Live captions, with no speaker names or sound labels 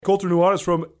Colter Nuanez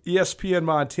from ESPN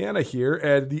Montana here,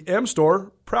 and the M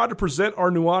Store, proud to present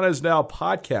our Nuanez Now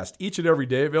podcast each and every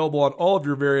day, available on all of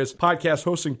your various podcast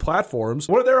hosting platforms.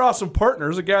 One of their awesome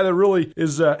partners, a guy that really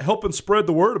is helping spread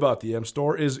the word about the M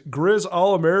Store, is Grizz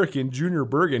All-American Junior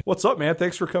Bergen. What's up, man?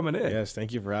 Thanks for coming in. Yes,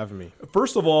 thank you for having me.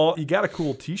 First of all, you got a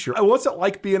cool t-shirt. What's it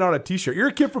like being on a t-shirt? You're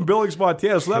a kid from Billings,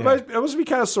 Montana, so that must be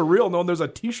kind of surreal knowing there's a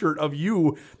t-shirt of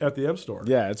you at the M Store.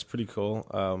 Yeah, it's pretty cool.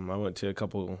 I went to a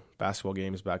couple basketball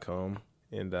games back home,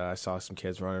 and I saw some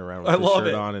kids running around with the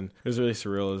shirt on, and it was really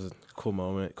surreal. It was a cool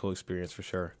moment, cool experience for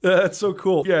sure. That's so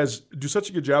cool. You guys do such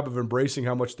a good job of embracing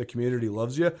how much the community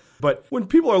loves you. But when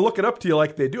people are looking up to you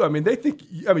like they do, they think,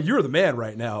 you're the man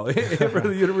right now for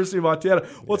the University of Montana.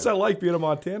 What's that like being a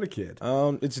Montana kid?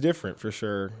 It's different for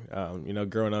sure.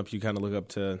 Growing up, you kind of look up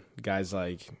to guys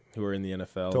like who are in the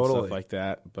NFL and stuff like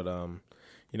that. But,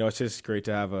 it's just great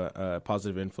to have a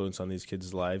positive influence on these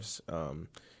kids' lives. I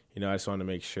just want to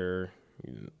make sure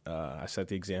I set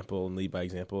the example and lead by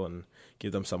example and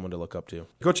give them someone to look up to.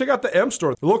 Go check out the M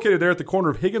Store. They're located there at the corner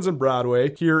of Higgins and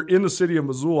Broadway here in the city of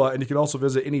Missoula, and you can also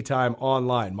visit anytime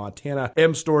online,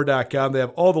 MontanaMStore.com. They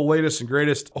have all the latest and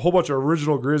greatest, a whole bunch of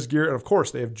original Grizz gear, and of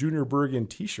course, they have Junior Bergen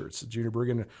t-shirts. Junior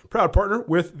Bergen, proud partner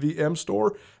with the M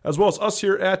Store, as well as us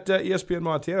here at ESPN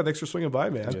Montana. Thanks for swinging by,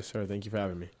 man. Yes, sir. Thank you for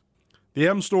having me. The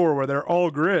M Store, where they're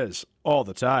all Grizz all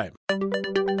the time.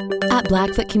 At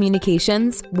Blackfoot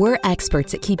Communications, we're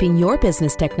experts at keeping your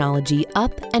business technology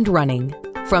up and running.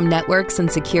 From networks and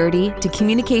security to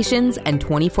communications and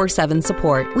 24/7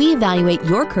 support, we evaluate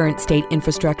your current state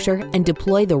infrastructure and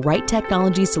deploy the right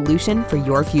technology solution for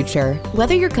your future.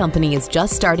 Whether your company is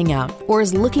just starting out or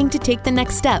is looking to take the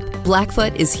next step,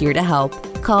 Blackfoot is here to help.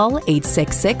 Call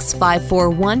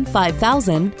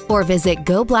 866-541-5000 or visit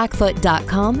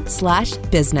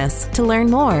goblackfoot.com/business to learn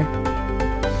more.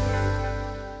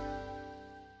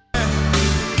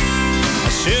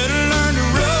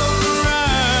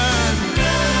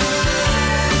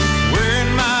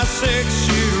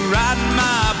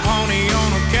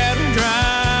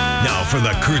 From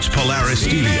the Kurtz Polaris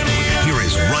studio, here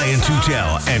is Ryan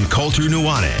Tutel and Colter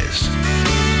Nuanez.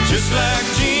 Just like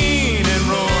Gene and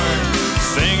Roy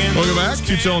singing. Welcome back.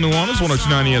 Tutel and Nuanez,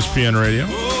 102.9 ESPN Radio.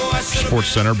 Sports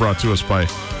Center brought to us by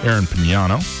Aaron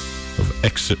Pignano of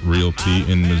Exit Realty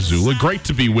in Missoula. Great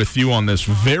to be with you on this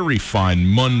very fine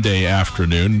Monday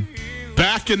afternoon.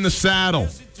 Back in the saddle.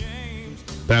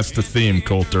 That's the theme,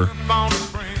 Colter.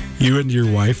 You and your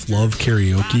wife love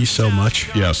karaoke so much.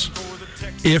 Yes.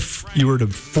 If you were to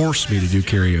force me to do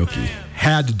karaoke,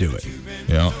 had to do it.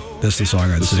 Yeah. This is the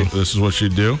song I'd sing. This is what you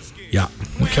do? Yeah.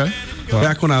 Okay.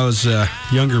 Back when I was a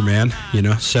younger man,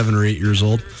 7 or 8 years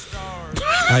old,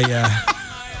 I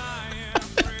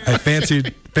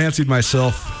fancied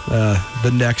myself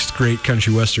the next great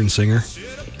country western singer.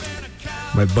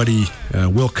 My buddy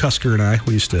Will Cusker and I,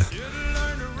 we used to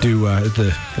do at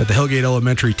the Hellgate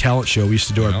Elementary Talent Show, we used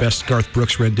to do our best Garth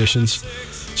Brooks renditions.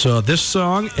 So this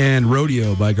song and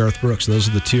Rodeo by Garth Brooks, those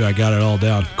are the two. I got it all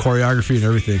down. Choreography and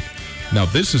everything. Now,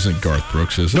 this isn't Garth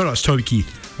Brooks, is it? No, it's Toby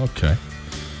Keith. Okay.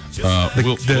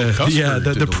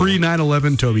 The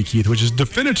pre-9/11 Toby Keith, which is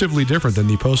definitively different than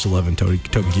the post-11 Toby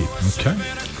Keith. Okay.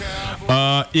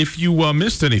 If you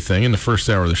missed anything in the first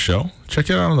hour of the show, check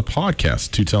it out on the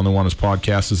podcast. Tutel Nuanez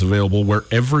podcast is available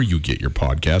wherever you get your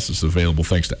podcasts. It's available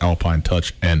thanks to Alpine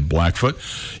Touch and Blackfoot.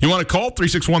 You want to call?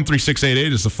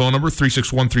 361-3688 is the phone number.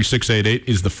 361-3688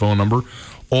 is the phone number.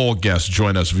 All guests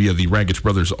join us via the Rankage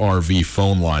Brothers RV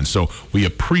phone line. So we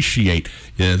appreciate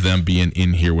them being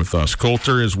in here with us.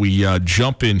 Colter, as we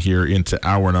jump in here into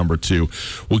hour number 2,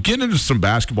 we'll get into some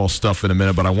basketball stuff in a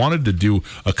minute, but I wanted to do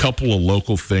a couple of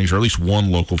local things, or at least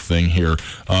one local thing here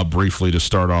briefly to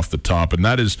start off the top, and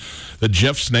that is that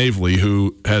Jeff Snavely,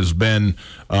 who has been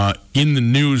in the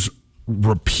news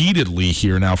repeatedly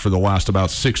here now for the last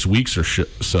about 6 weeks or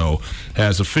so,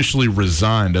 has officially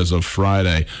resigned as of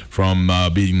Friday from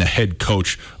being the head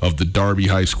coach of the Darby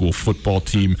High School football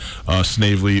team.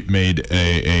 Snavely made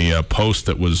a post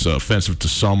that was offensive to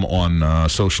some on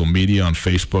social media, on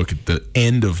Facebook, at the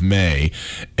end of May,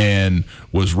 and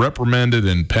was reprimanded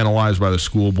and penalized by the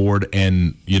school board,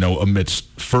 and amidst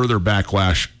further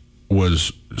backlash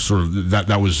was sort of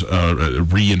that was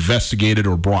reinvestigated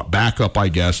or brought back up, I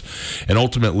guess, and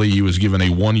ultimately he was given a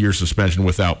 1-year suspension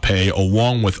without pay,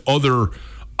 along with other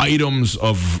items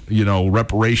of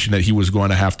reparation that he was going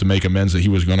to have to make, amends that he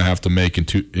was going to have to make,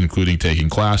 including taking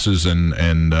classes and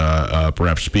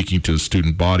perhaps speaking to the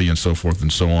student body and so forth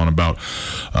and so on about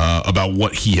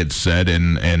what he had said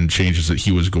and changes that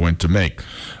he was going to make.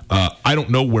 I don't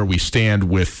know where we stand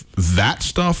with that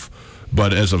stuff,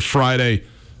 but as of Friday,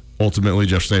 ultimately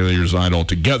Jeff Snavely resigned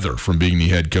altogether from being the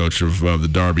head coach of the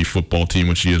Derby football team,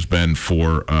 which he has been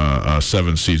for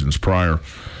 7 seasons prior.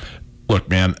 Look,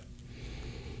 man,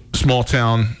 small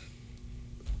town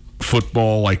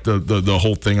football, like the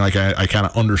whole thing, like I kind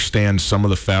of understand some of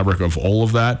the fabric of all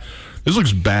of that. This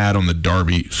looks bad on the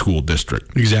Derby school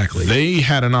district. Exactly. They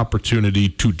had an opportunity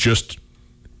to just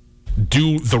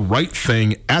do the right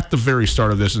thing at the very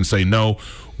start of this and say, no,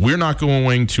 we're not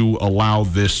going to allow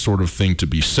this sort of thing to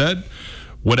be said.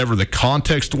 Whatever the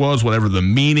context was, whatever the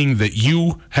meaning that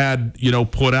you had,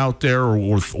 put out there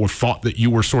or thought that you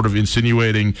were sort of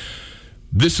insinuating,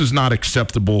 this is not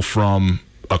acceptable from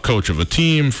a coach of a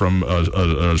team, from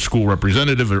a school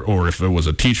representative, or if it was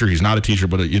a teacher, he's not a teacher,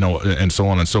 but and so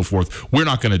on and so forth. We're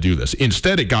not going to do this.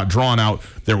 Instead, it got drawn out.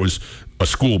 There was a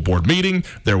school board meeting.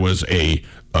 There was a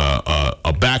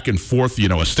back and forth,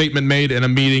 a statement made in a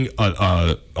meeting,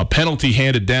 a penalty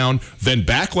handed down, then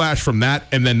backlash from that,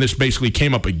 and then this basically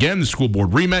came up again. The school board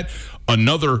remet,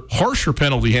 another harsher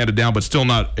penalty handed down, but still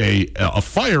not a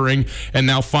firing, and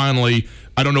now finally,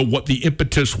 I don't know what the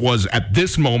impetus was at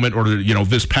this moment or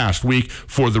this past week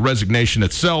for the resignation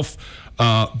itself,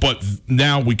 but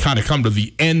now we kind of come to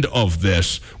the end of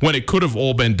this when it could have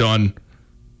all been done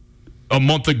a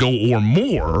month ago or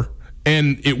more.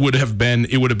 And it would have been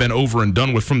over and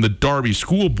done with from the Derby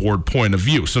School Board point of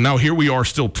view. So now here we are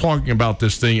still talking about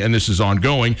this thing, and this is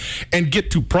ongoing, and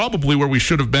get to probably where we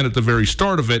should have been at the very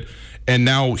start of it. And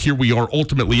now here we are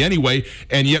ultimately anyway,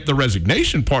 and yet the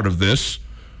resignation part of this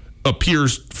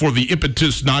appears for the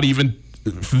impetus not even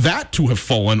that to have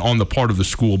fallen on the part of the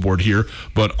school board here,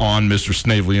 but on Mr.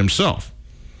 Snavely himself.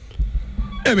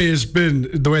 I mean, it's been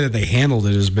the way that they handled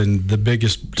it has been the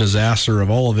biggest disaster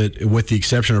of all of it, with the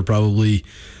exception of probably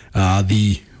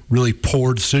the really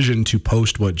poor decision to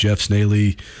post what Jeff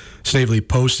Snavely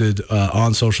posted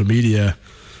on social media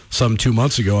some 2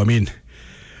 months ago. I mean,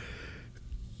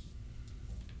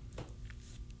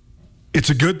 it's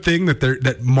a good thing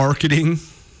that marketing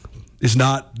is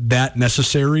not that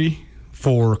necessary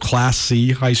for Class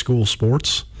C high school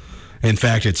sports. In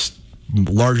fact, it's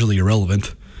largely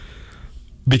irrelevant,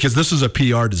 because this is a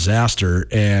PR disaster,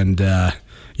 and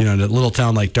in a little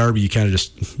town like Derby, you kind of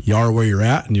you are where you're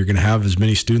at, and you're going to have as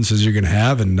many students as you're going to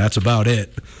have, and that's about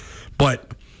it.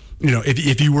 But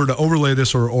if you were to overlay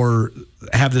this or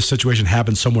have this situation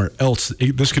happen somewhere else,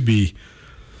 it could be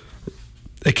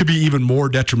even more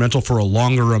detrimental for a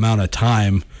longer amount of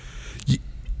time.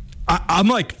 I'm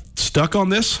like stuck on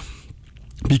this,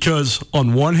 because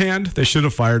on one hand, they should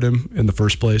have fired him in the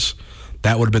first place.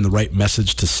 That would have been the right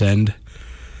message to send.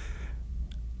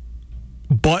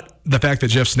 But the fact that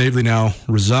Jeff Snavely now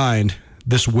resigned,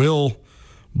 this will,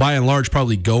 by and large,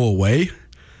 probably go away.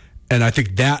 And I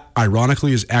think that,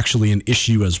 ironically, is actually an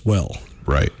issue as well.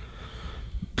 Right.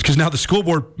 Because now the school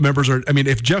board members are,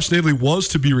 if Jeff Snavely was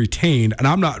to be retained, and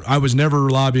I was never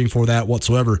lobbying for that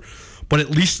whatsoever, but at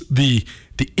least the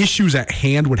issues at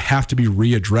hand would have to be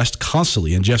readdressed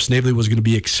constantly. And Jeff Snavely was going to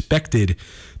be expected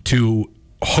to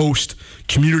host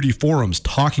community forums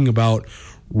talking about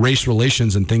race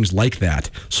relations and things like that,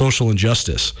 social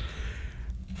injustice.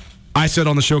 I said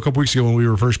on the show a couple weeks ago when we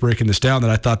were first breaking this down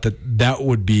that I thought that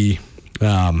would be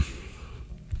I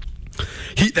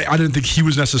didn't think he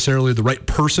was necessarily the right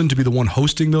person to be the one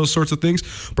hosting those sorts of things,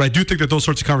 but I do think that those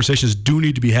sorts of conversations do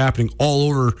need to be happening all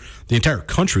over the entire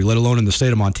country, let alone in the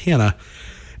state of Montana.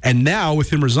 And now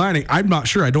with him resigning, I'm not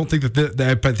sure. I don't think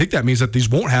I think that means that these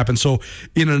won't happen. So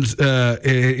in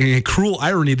a cruel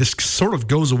irony, this sort of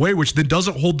goes away, which then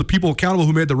doesn't hold the people accountable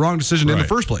who made the wrong decision in the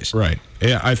first place. Right.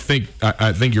 Yeah, I think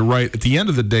you're right. At the end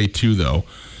of the day, too, though,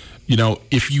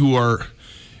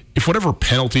 if whatever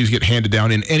penalties get handed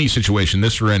down in any situation,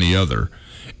 this or any other,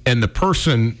 and the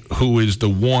person who is the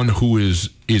one who is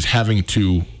having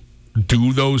to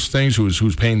do those things,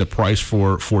 who's paying the price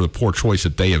for the poor choice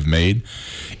that they have made,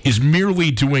 is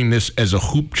merely doing this as a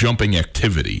hoop jumping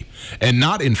activity, and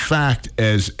not in fact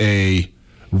as a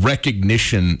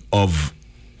recognition of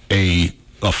a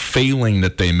failing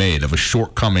that they made, of a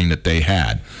shortcoming that they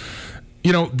had,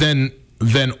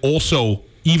 then also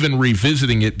even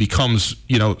revisiting it becomes,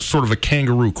 sort of a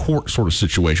kangaroo court sort of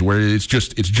situation where it's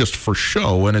just for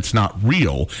show and it's not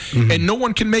real, and no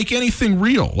one can make anything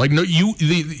real. Like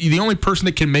the only person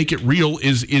that can make it real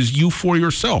is you for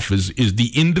yourself, is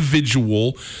the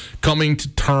individual coming to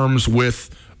terms with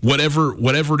whatever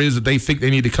it is that they think they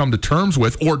need to come to terms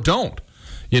with, or don't,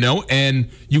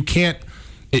 and you can't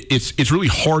it's really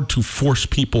hard to force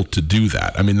people to do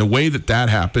that. I mean, the way that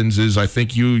happens is I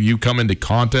think you come into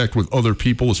contact with other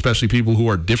people, especially people who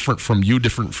are different from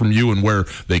you, and where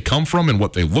they come from and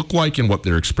what they look like and what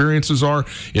their experiences are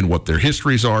and what their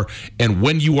histories are. And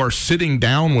when you are sitting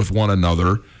down with one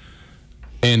another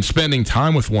and spending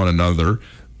time with one another,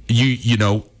 you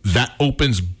know, that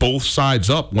opens both sides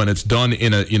up when it's done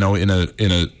in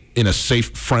a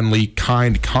safe, friendly,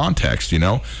 kind context, you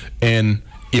know. And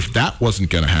if that wasn't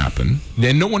going to happen,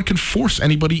 then no one can force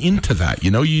anybody into that.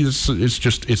 You know,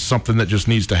 it's something that just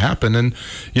needs to happen. And,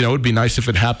 you know, it'd be nice if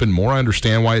it happened more. I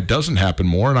understand why it doesn't happen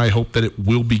more, and I hope that it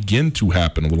will begin to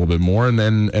happen a little bit more,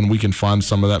 and we can find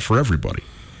some of that for everybody.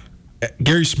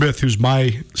 Gary Smith, who's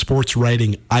my sports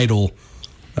writing idol,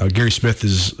 Gary Smith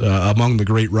is among the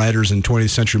great writers in 20th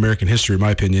century American history, in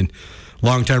my opinion.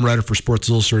 Longtime writer for Sports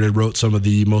Illustrated, wrote some of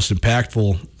the most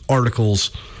impactful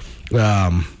articles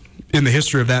in the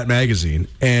history of that magazine.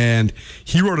 And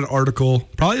he wrote an article,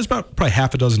 probably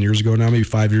half a dozen years ago now, maybe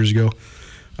 5 years ago,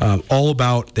 all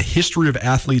about the history of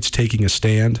athletes taking a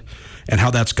stand and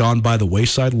how that's gone by the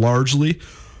wayside largely.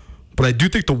 But I do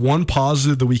think the one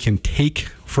positive that we can take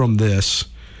from this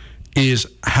is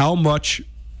how much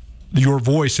your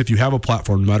voice, if you have a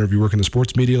platform, no matter if you work in the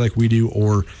sports media like we do,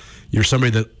 or you're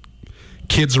somebody that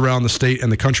kids around the state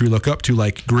and the country look up to,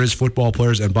 like Grizz football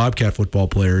players and Bobcat football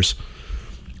players,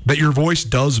 that your voice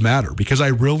does matter. Because I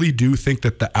really do think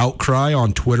that the outcry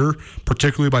on Twitter,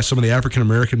 particularly by some of the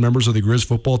African-American members of the Grizz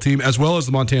football team, as well as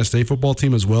the Montana State football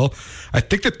team as well, I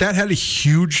think that had a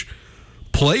huge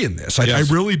play in this. Yes.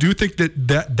 I really do think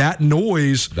that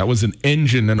noise... That was an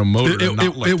engine and a motor.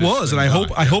 It was, and I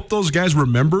hope those guys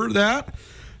remember that.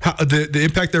 How, the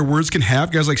impact their words can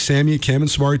have. Guys like Sammy Kim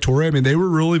and Samari Torre, I mean, they were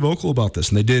really vocal about this,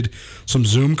 and they did some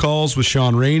Zoom calls with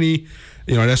Sean Rainey,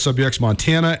 you know, at SWX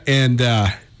Montana, and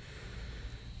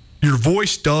your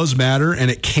voice does matter,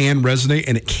 and it can resonate,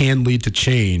 and it can lead to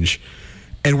change.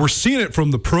 And we're seeing it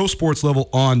from the pro sports level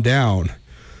on down.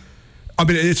 I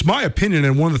mean, it's my opinion,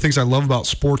 and one of the things I love about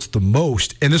sports the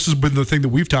most, and this has been the thing that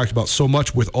we've talked about so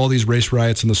much with all these race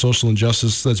riots and the social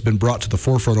injustice that's been brought to the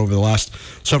forefront over the last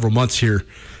several months here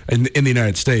in the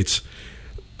United States.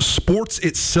 Sports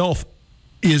itself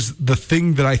is the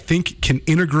thing that I think can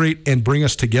integrate and bring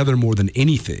us together more than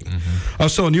anything. Mm-hmm. I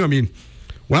was telling you, I mean,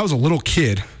 when I was a little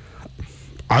kid,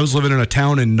 I was living in a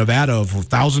town in Nevada of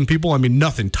 1,000 people. I mean,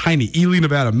 nothing, tiny, Ely,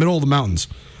 Nevada, middle of the mountains.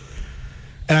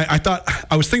 And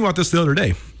I was thinking about this the other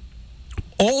day.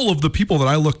 All of the people that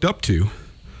I looked up to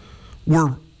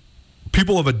were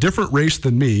people of a different race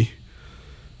than me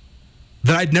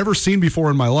that I'd never seen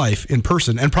before in my life in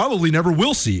person, and probably never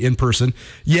will see in person.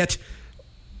 Yet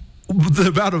the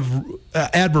amount of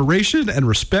admiration and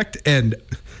respect, and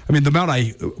I mean the amount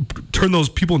I turn those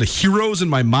people into heroes in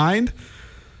my mind.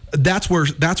 That's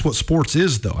what sports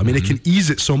is, though. I mean, It can ease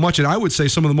it so much. And I would say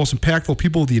some of the most impactful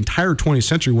people of the entire 20th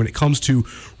century when it comes to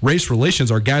race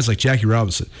relations are guys like Jackie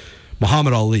Robinson,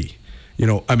 Muhammad Ali. You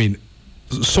know, I mean,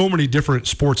 so many different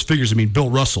sports figures. I mean, Bill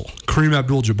Russell, Kareem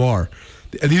Abdul-Jabbar.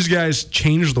 These guys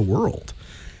changed the world.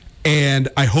 And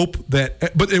I hope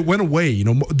that, but it went away. You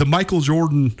know, the Michael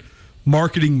Jordan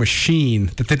marketing machine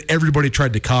that then everybody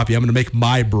tried to copy. I'm going to make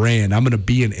my brand. I'm going to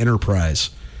be an enterprise.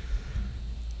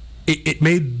 It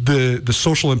made the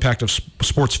social impact of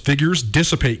sports figures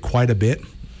dissipate quite a bit,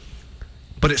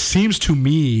 but it seems to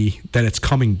me that it's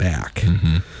coming back.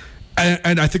 Mm-hmm.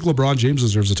 And I think LeBron James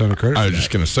deserves a ton of credit. I was just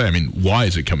going to say, I mean, why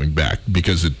is it coming back?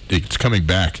 Because it's coming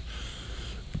back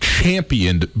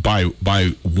championed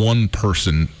by one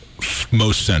person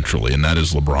most centrally, and that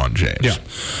is LeBron James.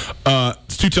 Yeah.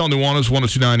 It's Tutel Nuanez,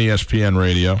 102.9 ESPN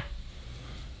Radio.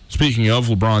 Speaking of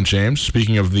LeBron James,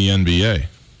 speaking of the NBA,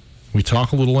 we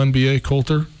talk a little NBA,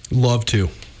 Coulter? Love to.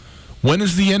 When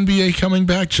is the NBA coming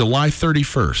back? July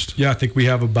 31st. Yeah, I think we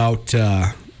have about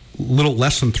a little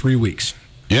less than 3 weeks.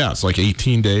 Yeah, it's like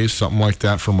 18 days, something like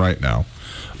that from right now.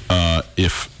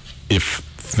 If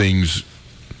things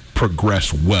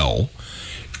progress well,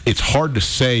 it's hard to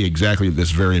say exactly at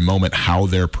this very moment how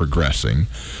they're progressing.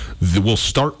 We'll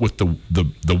start with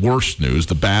the worst news,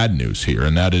 the bad news here,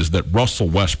 and that is that Russell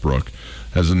Westbrook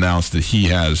has announced that he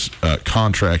has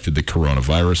contracted the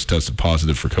coronavirus, tested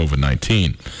positive for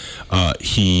COVID-19.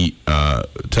 He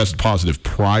tested positive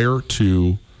prior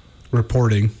to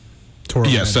reporting to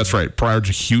Orlando. Yes, that's right. Prior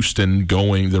to Houston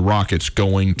the Rockets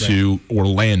going to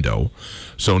Orlando.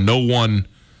 So no one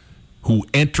who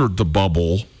entered the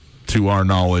bubble, to our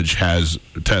knowledge, has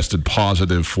tested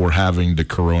positive for having the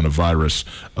coronavirus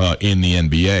in the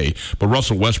NBA. But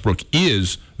Russell Westbrook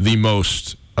is the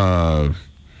most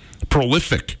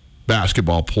prolific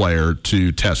basketball player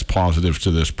to test positive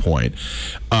to this point.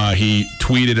 He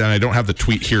tweeted, and I don't have the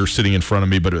tweet here sitting in front of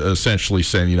me, but essentially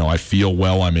saying, I feel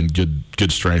well, I'm in good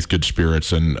strength, good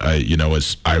spirits, and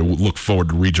as I look forward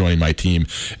to rejoining my team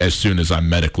as soon as I'm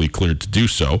medically cleared to do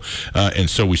so. And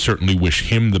so we certainly wish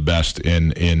him the best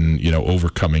in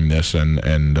overcoming this,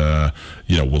 and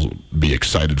we'll be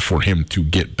excited for him to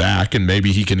get back, and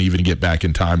maybe he can even get back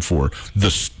in time for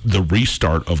the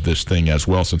restart of this thing as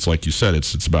well, since, like you said,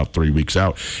 it's about 3 weeks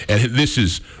out. And this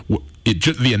is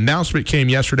the announcement came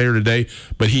yesterday or today,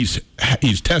 but he's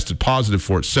tested positive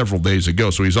for it several days ago,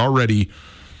 so he's already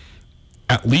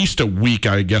at least a week,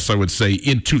 I guess I would say,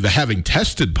 into the having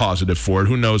tested positive for it.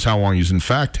 Who knows how long he's in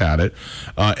fact had it,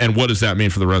 and what does that mean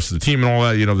for the rest of the team and all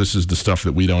that? This is the stuff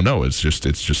that we don't know. It's just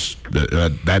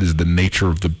that is the nature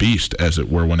of the beast, as it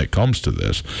were, when it comes to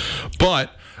this.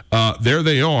 But there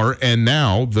they are, and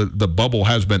now the bubble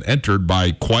has been entered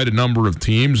by quite a number of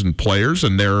teams and players,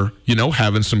 and they're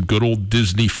having some good old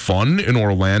Disney fun in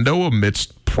Orlando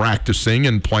amidst practicing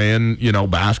and playing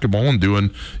basketball and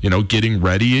doing getting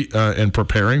ready and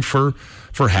preparing for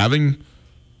having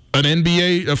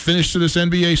a finish to this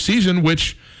NBA season,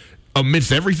 which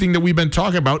amidst everything that we've been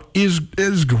talking about is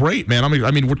great, man.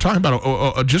 I mean we're talking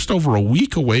about just over a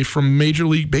week away from Major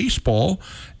League Baseball,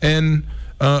 and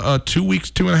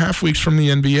 2.5 weeks from the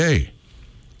NBA.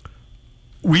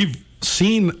 We've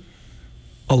seen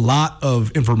a lot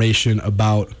of information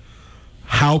about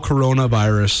how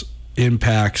coronavirus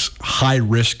impacts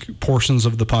high-risk portions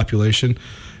of the population.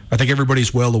 I think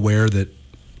everybody's well aware that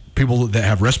people that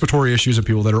have respiratory issues and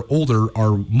people that are older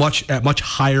are at much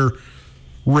higher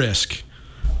risk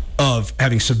of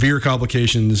having severe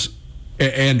complications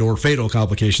and or fatal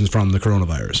complications from the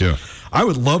coronavirus. Yeah. I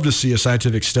would love to see a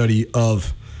scientific study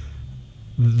of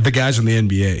the guys in the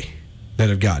NBA that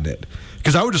have gotten it,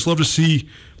 because I would just love to see,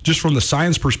 just from the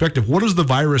science perspective, what does the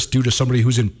virus do to somebody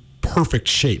who's in perfect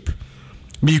shape?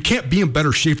 I mean, you can't be in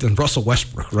better shape than Russell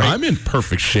Westbrook, right? I'm in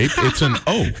perfect shape. It's an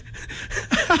O.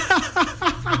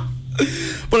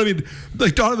 But I mean,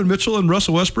 like Donovan Mitchell and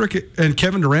Russell Westbrook and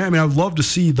Kevin Durant, I mean, I'd love to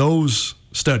see those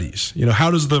studies. How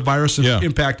does the virus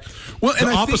impact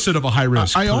the opposite of a high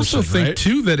risk? I also think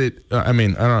too that I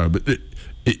don't know,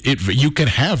 but you can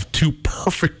have two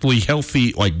perfectly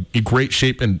healthy, like in great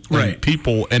shape and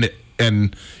people, and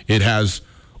it has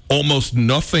almost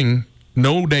nothing,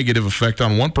 no negative effect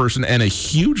on one person, and a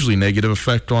hugely negative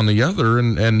effect on the other.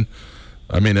 And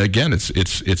I mean, again,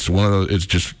 it's one of those. It's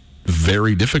just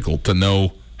very difficult to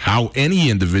know how any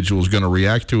individual is going to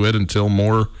react to it until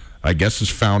more, I guess, is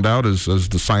found out as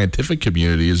the scientific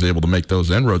community is able to make those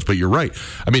inroads. But you're right.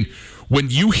 I mean, when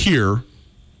you hear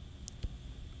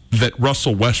that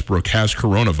Russell Westbrook has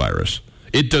coronavirus,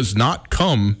 it does not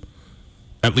come,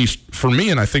 at least for me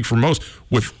and I think for most,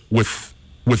 with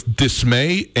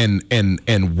dismay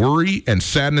and worry and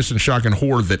sadness and shock and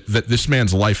horror that this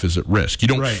man's life is at risk. You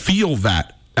don't feel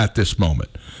that at this moment.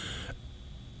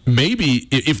 Maybe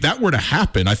if that were to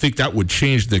happen, I think that would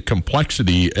change the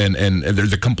complexity and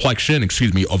the complexion,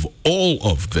 of all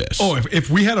of this. Oh, if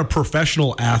we had a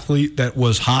professional athlete that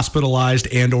was hospitalized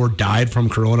and or died from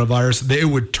coronavirus, it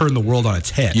would turn the world on its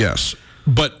head. Yes.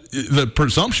 But the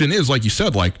presumption is, like you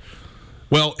said,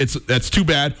 that's too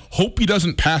bad. Hope he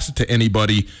doesn't pass it to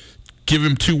anybody. Give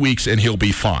him 2 weeks and he'll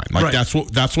be fine. That's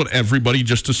what everybody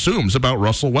just assumes about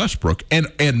Russell Westbrook.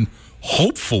 And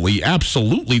hopefully,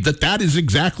 absolutely, that is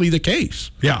exactly the case.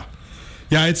 Yeah.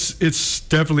 Yeah, it's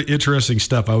definitely interesting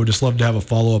stuff. I would just love to have a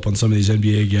follow-up on some of these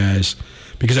NBA guys,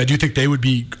 because I do think they would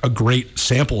be a great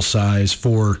sample size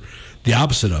for the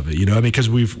opposite of it. Because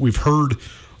we've heard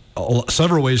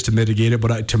several ways to mitigate it,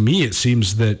 but to me it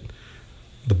seems that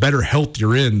the better health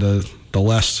you're in, the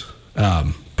less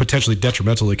potentially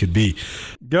detrimental it could be.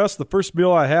 Gus, the first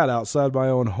meal I had outside my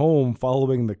own home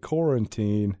following the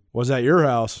quarantine was at your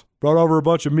house. Brought over a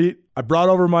bunch of meat. I brought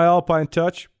over my Alpine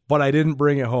Touch, but I didn't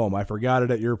bring it home. I forgot it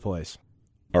at your place.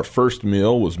 Our first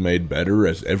meal was made better,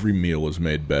 as every meal is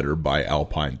made better, by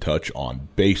Alpine Touch on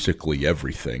basically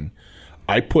everything.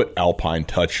 I put Alpine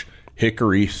Touch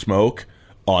Hickory Smoke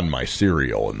on my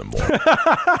cereal in the morning.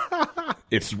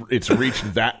 It's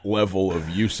reached that level of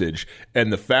usage.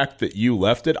 And the fact that you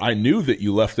left it, I knew that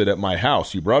you left it at my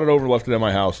house. You brought it over, left it at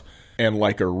my house. And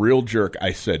like a real jerk,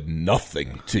 I said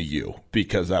nothing to you,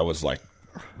 because I was like,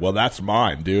 well, that's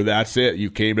mine, dude. That's it.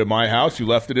 You came to my house, you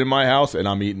left it in my house, and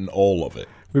I'm eating all of it.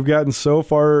 We've gotten so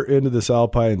far into this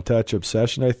Alpine Touch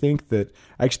obsession, I think, that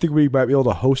I actually think we might be able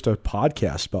to host a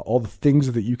podcast about all the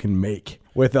things that you can make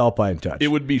with Alpine Touch. It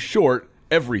would be short,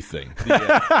 everything.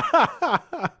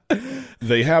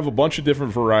 They have a bunch of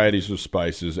different varieties of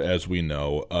spices, as we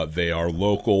know. They are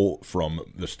local from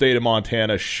the state of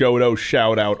Montana. Shoto,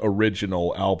 shout out,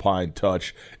 original Alpine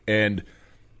Touch. And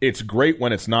it's great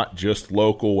when it's not just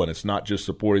local, when it's not just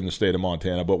supporting the state of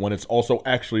Montana, but when it's also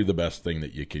actually the best thing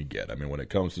that you can get. I mean, when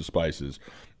it comes to spices,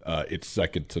 it's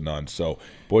second to none. So,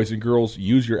 boys and girls,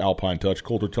 use your Alpine Touch.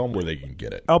 Coulter, tell them where they can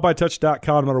get it.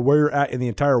 AlpineTouch.com, no matter where you're at in the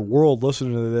entire world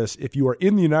listening to this, if you are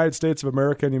in the United States of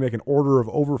America and you make an order of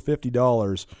over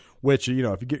 $50, which, if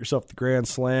you get yourself the Grand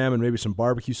Slam and maybe some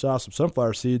barbecue sauce, some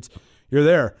sunflower seeds, you're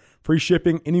there. Free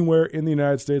shipping anywhere in the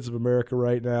United States of America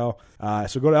right now.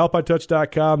 So go to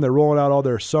AlpineTouch.com. They're rolling out all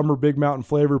their summer Big Mountain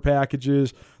flavor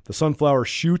packages. The sunflower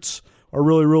shoots are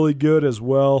really, really good as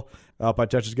well. Alpine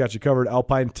Touch has got you covered.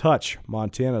 Alpine Touch,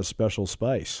 Montana's special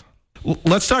spice.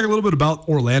 Let's talk a little bit about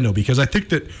Orlando, because I think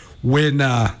that when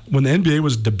the NBA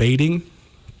was debating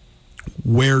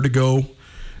where to go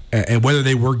and whether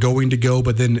they were going to go,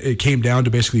 but then it came down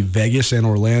to basically Vegas and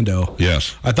Orlando.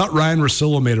 Yes. I thought Ryan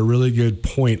Russillo made a really good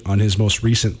point on his most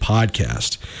recent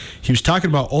podcast. He was talking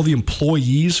about all the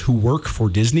employees who work for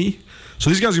Disney. So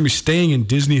these guys are going to be staying in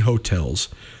Disney hotels.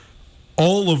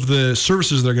 All of the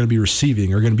services they're going to be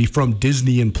receiving are going to be from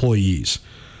Disney employees.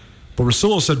 But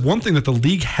Russillo said one thing that the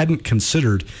league hadn't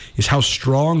considered is how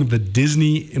strong the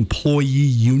Disney employee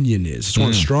union is. It's one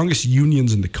of the strongest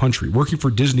unions in the country. Working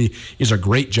for Disney is a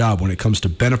great job when it comes to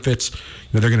benefits.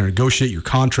 They're going to negotiate your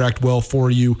contract well for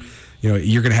you.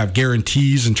 You're going to have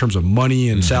guarantees in terms of money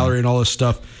and salary and all this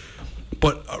stuff.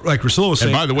 But like Russillo was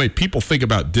saying, and by the way, people think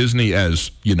about Disney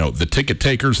as the ticket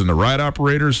takers and the ride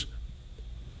operators.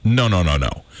 No.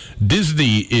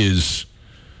 Disney is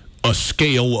a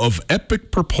scale of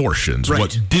epic proportions. Right.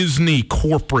 What Disney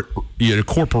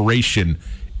corporation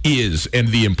is and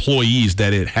the employees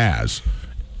that it has.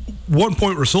 One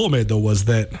point Russillo made, though, was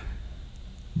that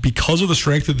because of the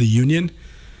strength of the union,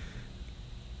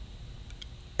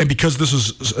 and because this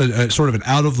is a sort of an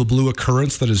out-of-the-blue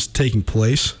occurrence that is taking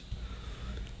place,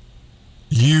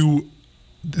 the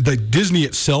Disney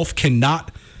itself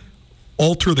cannot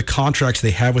alter the contracts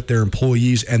they have with their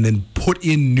employees and then put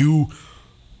in new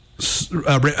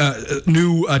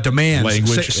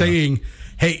demands saying,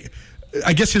 hey,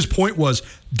 I guess his point was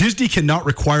Disney cannot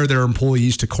require their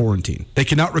employees to quarantine. They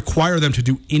cannot require them to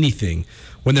do anything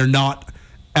when they're not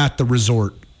at the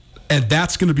resort. And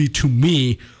that's going to be, to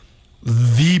me,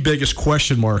 the biggest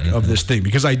question mark of this thing,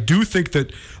 because I do think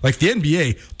that, like the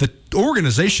NBA, the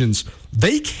organizations,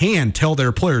 they can tell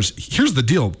their players, here's the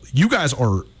deal, you guys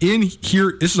are in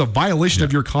here, this is a violation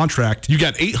of your contract. You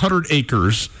got 800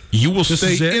 acres, you will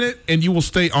stay in it, and you will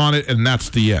stay on it, and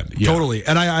that's the end. Yeah. Totally.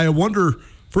 And I wonder,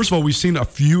 first of all, we've seen a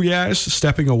few guys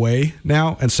stepping away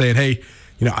now and saying, hey,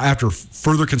 after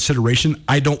further consideration,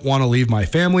 I don't want to leave my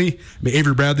family. I mean,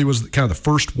 Avery Bradley was kind of the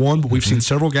first one, but we've seen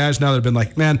several guys now that have been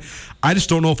like, man, I just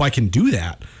don't know if I can do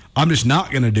that. I'm just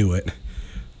not going to do it.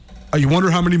 You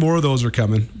wonder how many more of those are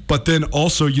coming. But then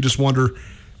also you just wonder,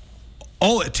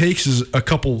 all it takes is a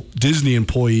couple Disney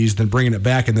employees then bringing it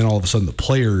back, and then all of a sudden the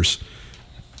players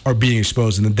are being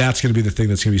exposed, and then that's going to be the thing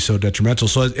that's going to be so detrimental.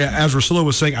 So as Russillo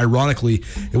was saying, ironically,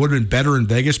 it would have been better in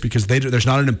Vegas because there's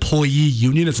not an employee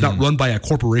union. It's not run by a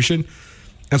corporation.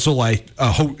 And so a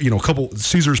couple,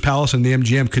 Caesars Palace and the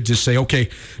MGM could just say, okay,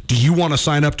 do you want to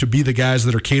sign up to be the guys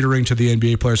that are catering to the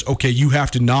NBA players? Okay, you have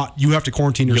to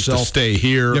quarantine yourself. You have to stay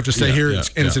here. You have to stay here,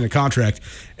 it's in a contract.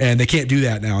 And they can't do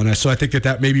that now. And so I think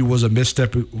that maybe was a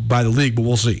misstep by the league, but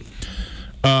we'll see.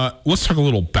 Let's talk a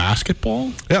little basketball.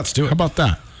 Yeah, let's do it. How about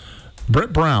that?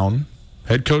 Brett Brown,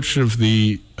 head coach of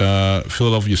the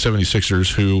Philadelphia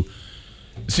 76ers, who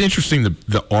it's interesting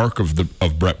the arc of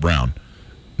Brett Brown.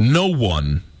 No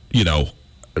one,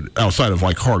 outside of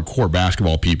like hardcore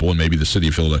basketball people and maybe the city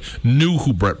of Philadelphia, knew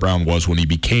who Brett Brown was when he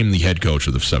became the head coach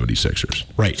of the 76ers.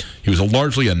 Right. He was a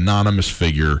largely anonymous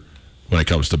figure when it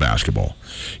comes to basketball.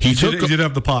 He did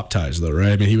have the Pop ties, though,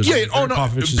 right? I mean, he was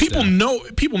people know,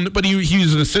 but he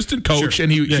was an assistant coach,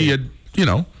 and he had,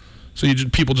 so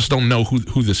people just don't know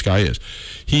who this guy is.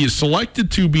 He is selected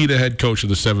to be the head coach of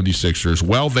the 76ers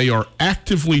while they are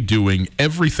actively doing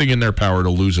everything in their power to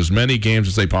lose as many games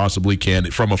as they possibly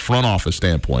can from a front office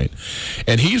standpoint.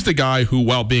 And he's the guy who,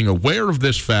 while being aware of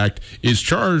this fact, is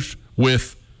charged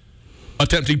with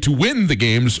attempting to win the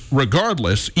games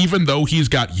regardless, even though he's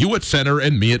got you at center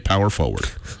and me at power forward,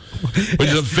 which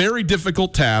is a very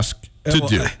difficult task to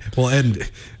do. Well,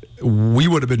 and we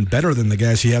would have been better than the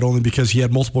guys he had only because he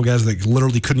had multiple guys that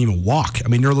literally couldn't even walk. I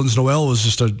mean, Nerlens Noel was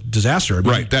just a disaster. I mean,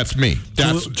 right, that's me.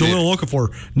 That's Jahlil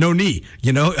Okafor, no knee.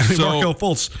 Markelle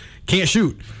Fultz can't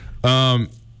shoot. In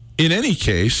any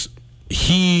case,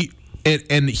 he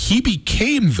And he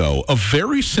became, though, a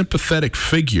very sympathetic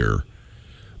figure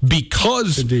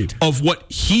because of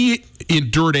what he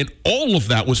endured, and all of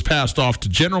that was passed off to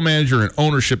general manager and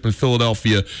ownership in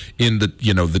Philadelphia in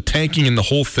the tanking and the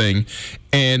whole thing.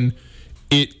 And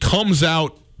it comes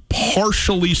out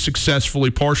partially successfully,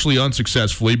 partially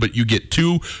unsuccessfully, but you get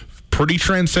two pretty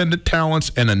transcendent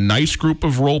talents and a nice group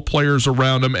of role players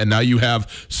around them, and now you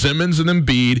have Simmons and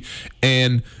Embiid,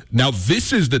 and now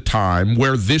this is the time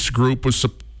where this group was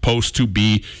supposed to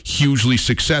be hugely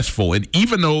successful. And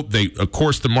even though of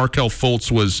course, the Markelle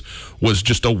Fultz was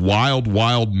just a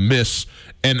wild miss,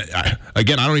 and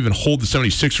again, I don't even hold the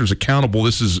 76ers accountable.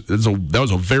 That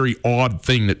was a very odd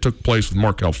thing that took place with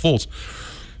Markelle Fultz.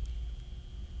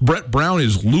 Brett Brown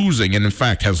is losing, and in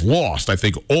fact has lost, I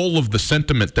think, all of the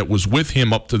sentiment that was with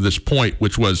him up to this point,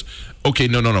 which was, okay,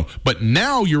 no. But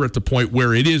now you're at the point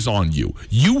where it is on you.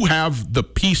 You have the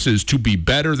pieces to be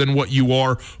better than what you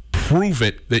are. Prove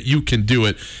it that you can do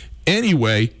it.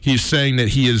 Anyway, he's saying that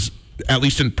he is, at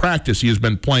least in practice, he has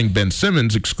been playing Ben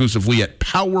Simmons exclusively at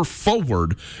power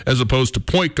forward as opposed to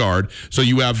point guard. So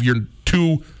you have your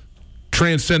two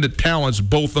transcendent talents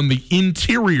both on the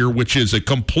interior, which is a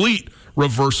complete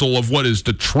reversal of what is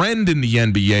the trend in the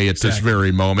NBA at this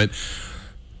very moment.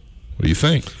 What do you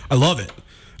think? I love it.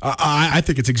 I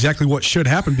think it's exactly what should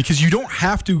happen, because you don't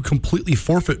have to completely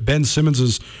forfeit Ben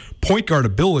Simmons' point guard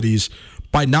abilities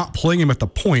by not playing him at the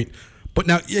point. But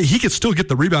now he could still get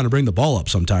the rebound and bring the ball up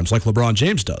sometimes, like LeBron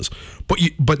James does.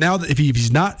 But now if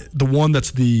he's not the one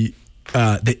that's the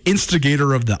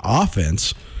instigator of the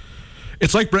offense,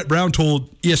 it's like Brett Brown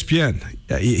told ESPN.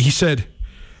 He said,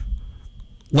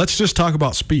 let's just talk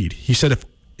about speed. He said,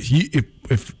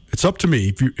 if it's up to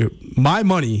me, if my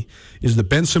money is that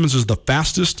Ben Simmons is the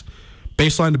fastest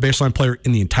baseline-to-baseline player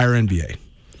in the entire NBA.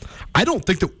 I don't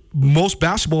think that most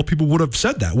basketball people would have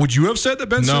said that. Would you have said that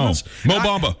Ben Simmons? No, Mo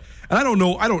Bamba. And I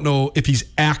don't know if he's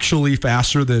actually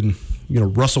faster than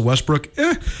Russell Westbrook.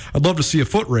 I'd love to see a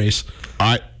foot race.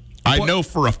 I know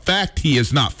for a fact he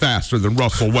is not faster than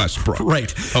Russell Westbrook.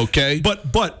 Right. Okay.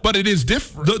 But it is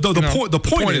different. The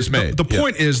point is made. The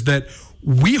point is that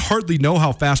we hardly know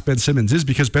how fast Ben Simmons is,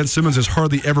 because Ben Simmons is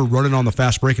hardly ever running on the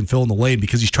fast break and filling the lane,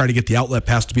 because he's trying to get the outlet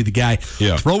pass to be the guy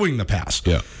throwing the pass.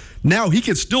 Yeah. Now he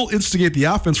can still instigate the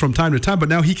offense from time to time, but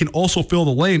now he can also fill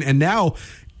the lane. And now,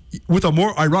 with a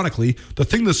more ironically, the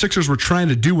thing the Sixers were trying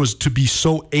to do was to be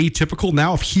so atypical.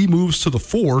 Now if he moves to the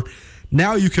 4,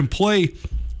 now you can play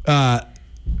the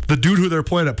dude who they're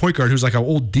playing at point guard, who's like an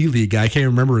old D-League guy. I can't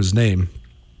remember his name.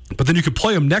 But then you could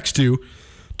play him next to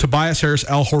Tobias Harris,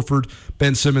 Al Horford,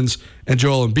 Ben Simmons, and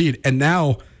Joel Embiid. And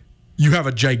now you have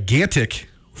a gigantic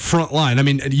front line. I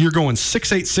mean, you're going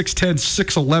 6'8", 6'10",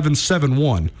 6'11",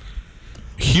 7'1".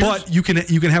 But you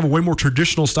can have a way more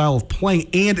traditional style of playing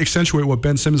and accentuate what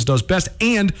Ben Simmons does best.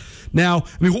 And now,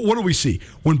 I mean, what do we see?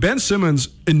 When Ben Simmons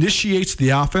initiates the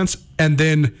offense and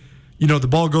then, the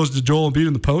ball goes to Joel Embiid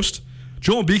in the post,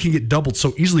 Joel Embiid can get doubled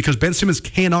so easily because Ben Simmons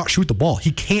cannot shoot the ball.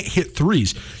 He can't hit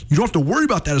threes. You don't have to worry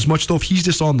about that as much, though, if he's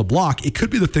just on the block. It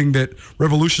could be the thing that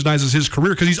revolutionizes his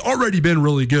career, because he's already been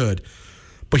really good.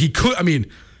 But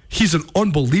he's an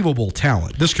unbelievable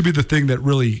talent. This could be the thing that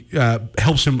really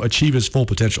helps him achieve his full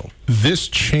potential. This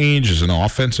change is an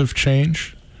offensive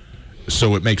change,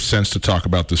 so it makes sense to talk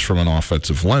about this from an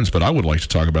offensive lens, but I would like to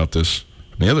talk about this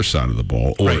on the other side of the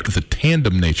ball, or the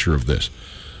tandem nature of this.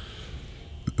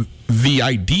 The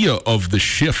idea of the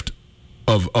shift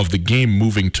of the game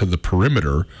moving to the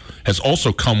perimeter has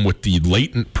also come with the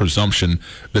latent presumption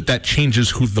that changes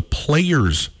who the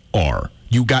players are.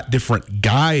 You got different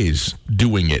guys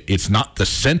doing it. It's not the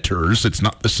centers. It's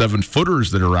not the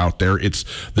 7-footers that are out there. It's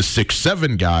the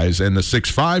 6'7" guys and the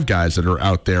 6'5" guys that are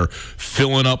out there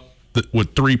filling up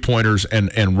with three-pointers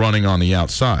and running on the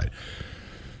outside.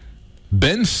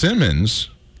 Ben Simmons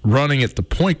running at the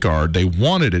point guard, they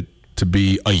wanted it to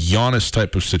be a Giannis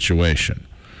type of situation.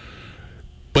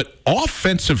 But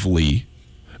offensively,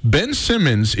 Ben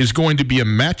Simmons is going to be a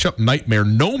matchup nightmare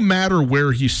no matter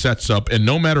where he sets up and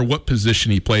no matter what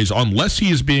position he plays, unless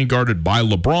he is being guarded by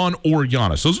LeBron or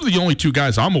Giannis. Those are the only two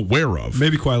guys I'm aware of.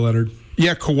 Maybe Kawhi Leonard.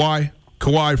 Yeah, Kawhi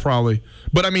probably.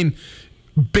 But, I mean,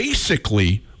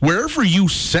 basically, wherever you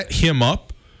set him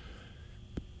up,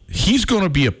 he's going to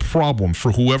be a problem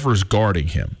for whoever's guarding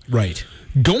him. Right.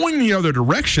 Going the other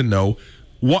direction, though,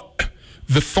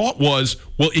 the thought was,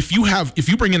 well, if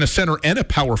you bring in a center and a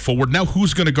power forward, now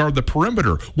who's going to guard the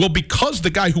perimeter? Well, because the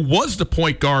guy who was the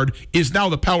point guard is now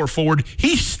the power forward,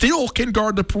 he still can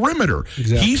guard the perimeter.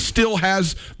 Exactly. He still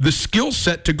has the skill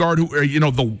set to guard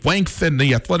the length and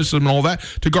the athleticism and all that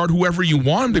to guard whoever you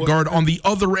want him to guard on the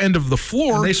other end of the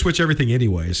floor. And they switch everything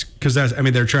anyways because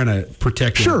they're trying to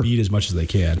protect and beat as much as they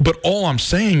can. But all I'm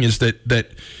saying is that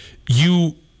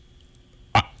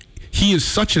he is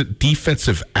such a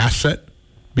defensive asset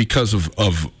because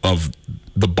of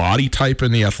the body type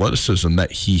and the athleticism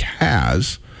that he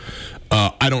has.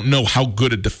 I don't know how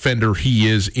good a defender he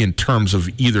is in terms of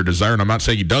either desire, and I'm not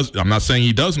saying he does. I'm not saying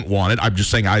he doesn't want it. I'm just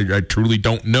saying I truly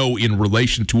don't know in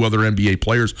relation to other NBA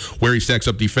players where he stacks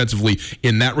up defensively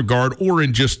in that regard, or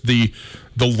in just the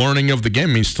learning of the game. I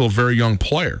mean, he's still a very young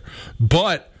player,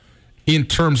 but in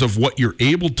terms of what you're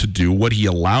able to do, what he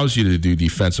allows you to do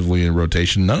defensively in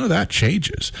rotation, none of that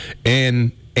changes.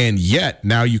 And yet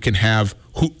now you can have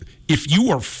if you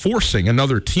are forcing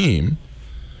another team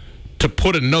to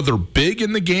put another big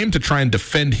in the game to try and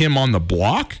defend him on the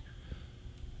block,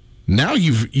 now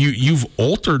you've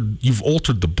altered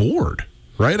the board,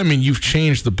 right? I mean, you've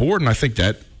changed the board, and I think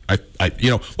that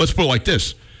let's put it like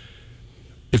this: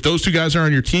 if those two guys are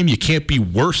on your team, you can't be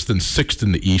worse than sixth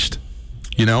in the East,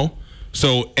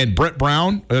 So, and Brett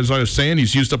Brown, as I was saying,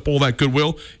 he's used up all that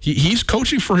goodwill. He's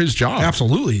coaching for his job.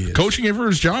 Absolutely, he is. Coaching for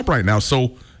his job right now.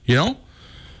 So,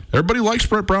 everybody likes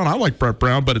Brett Brown. I like Brett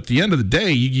Brown, but at the end of the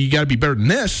day, you got to be better than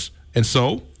this, and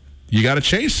so you got to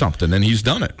change something, and he's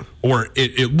done it, or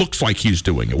it looks like he's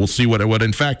doing it. We'll see what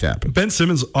in fact happened. Ben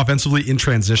Simmons, offensively in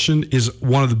transition, is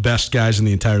one of the best guys in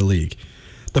the entire league.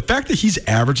 The fact that he's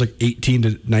averaged like 18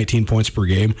 to 19 points per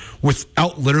game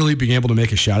without literally being able to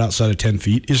make a shot outside of 10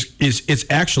 feet is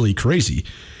actually crazy.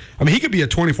 I mean, he could be a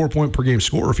 24-point per game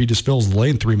scorer if he just fills the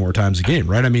lane 3 more times a game,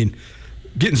 right? I mean,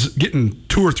 getting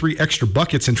 2 or 3 extra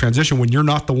buckets in transition when you're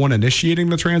not the one initiating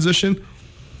the transition.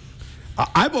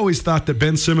 I've always thought that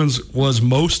Ben Simmons was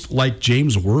most like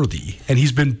James Worthy, and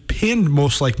he's been pinned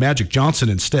most like Magic Johnson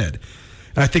instead.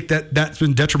 And I think that's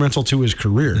been detrimental to his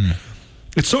career.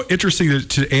 It's so interesting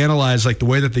to analyze like the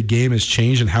way that the game has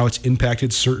changed and how it's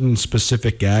impacted certain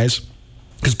specific guys.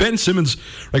 Because Ben Simmons,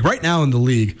 like right now in the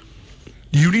league,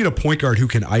 you need a point guard who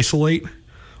can isolate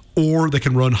or that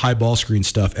can run high ball screen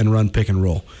stuff and run pick and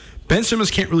roll. Ben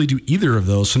Simmons can't really do either of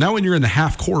those. So now when you're in the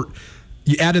half court,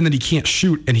 you add in that he can't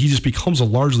shoot, and he just becomes a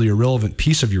largely irrelevant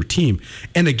piece of your team.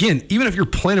 And again, even if you're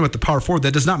playing him at the power forward,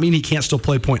 that does not mean he can't still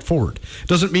play point forward. It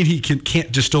doesn't mean he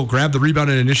can't just still grab the rebound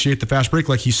and initiate the fast break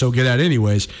like he's so good at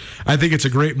anyways. I think it's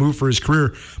a great move for his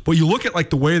career. But you look at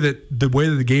like the way that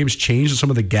the game's changed and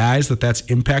some of the guys that's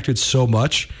impacted so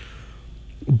much.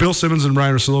 Bill Simmons and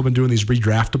Ryan Russillo have been doing these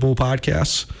redraftable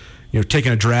podcasts,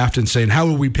 taking a draft and saying, how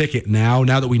will we pick it now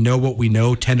that we know what we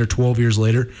know 10 or 12 years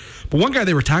later? But one guy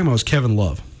they were talking about was Kevin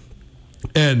Love.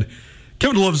 And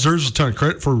Kevin Love deserves a ton of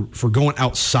credit for going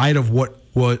outside of what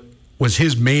was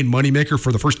his main moneymaker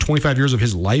for the first 25 years of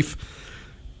his life,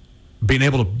 being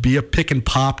able to be a pick and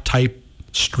pop type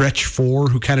stretch 4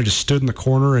 who kind of just stood in the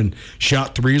corner and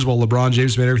shot threes while LeBron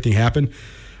James made everything happen.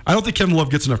 I don't think Kevin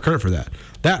Love gets enough credit for that.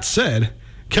 That said,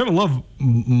 Kevin Love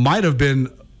might have been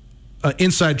an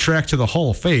inside track to the Hall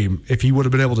of Fame if he would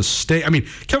have been able to stay. I mean,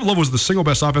 Kevin Love was the single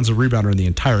best offensive rebounder in the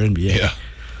entire NBA. Yeah.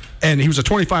 And he was a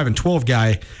 25-12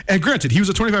 guy. And granted, he was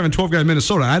a 25-12 guy in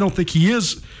Minnesota. I don't think he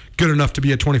is good enough to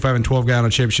be a 25-12 guy on a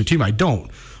championship team. I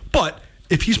don't. But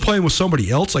if he's playing with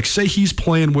somebody else, like say he's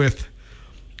playing with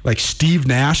like Steve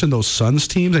Nash and those Suns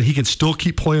teams, and he can still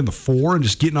keep playing the 4 and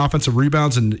just getting offensive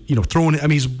rebounds and throwing. I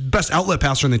mean, he's the best outlet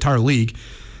passer in the entire league.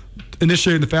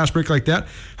 Initiating the fast break like that,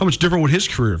 how much different would his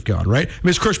career have gone, right? I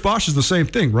mean, Chris Bosh is the same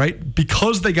thing, right?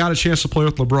 Because they got a chance to play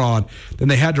with LeBron, then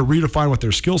they had to redefine what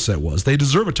their skill set was. They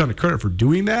deserve a ton of credit for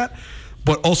doing that,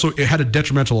 but also it had a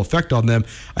detrimental effect on them.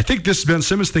 I think this Ben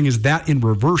Simmons thing is that in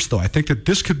reverse, though. I think that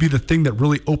this could be the thing that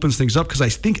really opens things up because I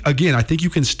think you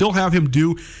can still have him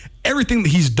do everything that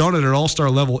he's done at an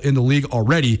all-star level in the league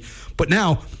already, but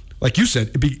now, like you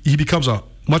said, he becomes a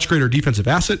much greater defensive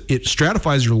asset. It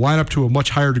stratifies your lineup to a much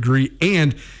higher degree,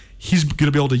 and he's going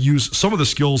to be able to use some of the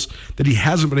skills that he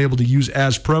hasn't been able to use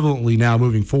as prevalently now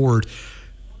moving forward.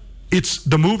 It's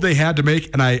the move they had to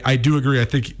make, and I do agree. I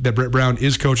think that Brett Brown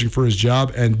is coaching for his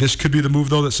job, and this could be the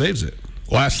move, though, that saves it.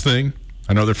 Last thing,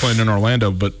 I know they're playing in Orlando,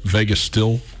 but Vegas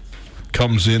still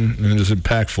comes in and is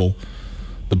impactful.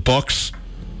 The Bucks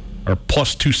are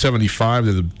plus 275.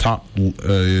 They're the top,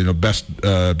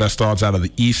 best odds out of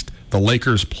the East. The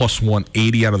Lakers plus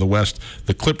 180 out of the West.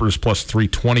 The Clippers plus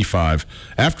 325.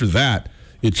 After that,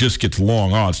 it just gets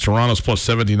long odds. Toronto's plus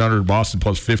 1,700, Boston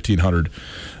plus 1,500,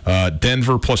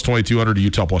 Denver plus 2,200,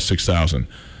 Utah plus 6,000.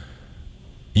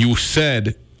 You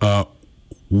said,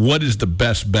 what is the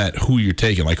best bet? Who you're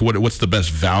taking? Like, what's the best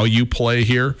value play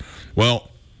here? Well,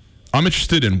 I'm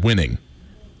interested in winning.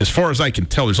 As far as I can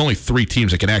tell, there's only 3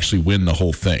 teams that can actually win the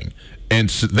whole thing, and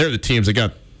so they're the teams that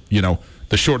got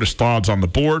the shortest odds on the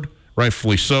board.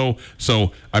 Rightfully so.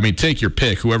 So, I mean, take your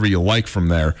pick, whoever you like from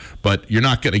there, but you're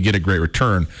not going to get a great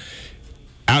return.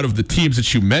 Out of the teams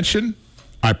that you mentioned,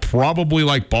 I probably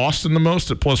like Boston the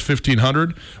most at plus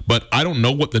 1,500, but I don't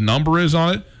know what the number is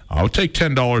on it. I would take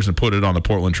 $10 and put it on the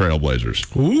Portland Trail Blazers.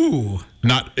 Ooh.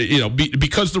 Not,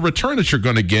 because the return that you're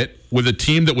going to get with a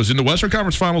team that was in the Western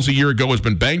Conference Finals a year ago, has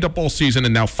been banged up all season,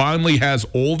 and now finally has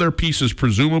all their pieces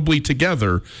presumably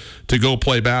together to go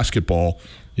play basketball,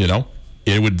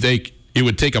 It would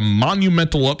take a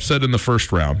monumental upset in the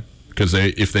first round, because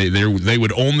they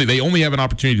only have an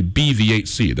opportunity to be the 8th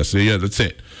seed. That's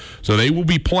it. So they will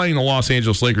be playing the Los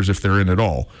Angeles Lakers if they're in at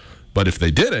all. But if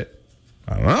they did it,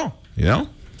 I don't know.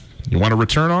 You want a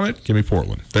return on it? Give me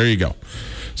Portland. There you go.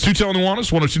 Sutel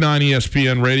Nuanez, 102.9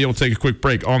 ESPN Radio. We'll take a quick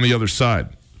break. On the other side,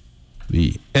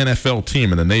 the NFL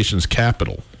team in the nation's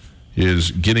capital is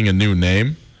getting a new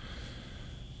name.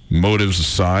 Motives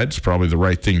aside, it's probably the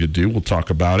right thing to do. We'll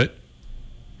talk about it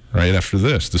right after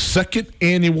this. The second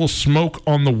annual Smoke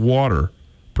on the Water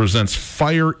presents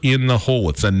Fire in the Hole.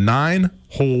 It's a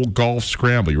 9-hole golf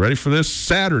scramble. You ready for this?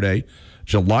 Saturday,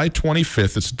 July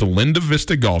 25th. It's at the Linda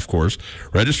Vista Golf Course.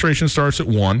 Registration starts at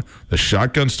 1. The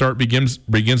shotgun start begins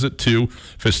at 2.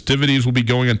 Festivities will be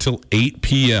going until 8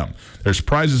 p.m. There's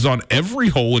prizes on every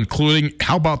hole, including,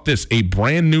 how about this, a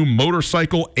brand new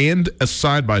motorcycle and a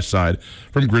side-by-side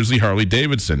from Grizzly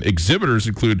Harley-Davidson. Exhibitors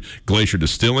include Glacier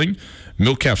Distilling,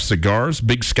 Milk Calf Cigars,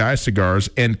 Big Sky Cigars,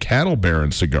 and Cattle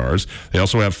Baron Cigars. They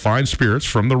also have fine spirits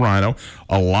from the Rhino,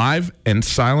 a live and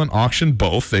silent auction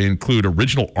both. They include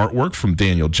original artwork from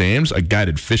Daniel James, a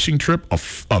guided fishing trip, a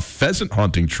pheasant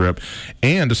hunting trip,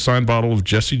 and a signed bottle of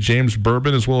Jesse James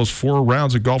bourbon, as well as 4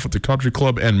 rounds of golf at the country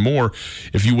club and more.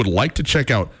 If you would like to check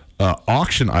out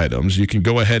auction items, you can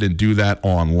go ahead and do that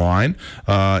online.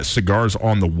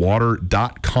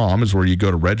 Cigarsonthewater.com is where you go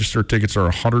to register. Tickets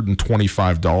are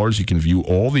 $125. You can view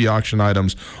all the auction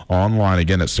items online,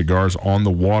 again, at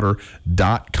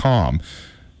cigarsonthewater.com.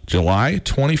 July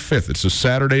 25th. It's a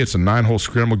Saturday. It's a 9-hole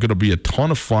scramble. Going to be a ton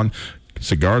of fun.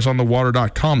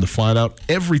 Cigarsonthewater.com to find out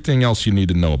everything else you need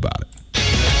to know about it.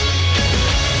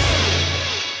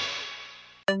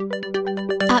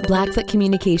 At Blackfoot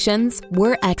Communications,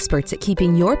 we're experts at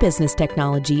keeping your business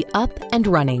technology up and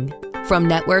running. From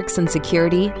networks and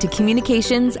security to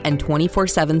communications and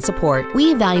 24/7 support,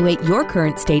 we evaluate your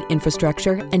current state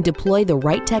infrastructure and deploy the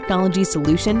right technology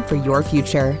solution for your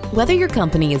future. Whether your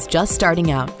company is just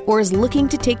starting out or is looking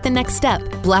to take the next step,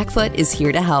 Blackfoot is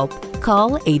here to help.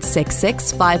 Call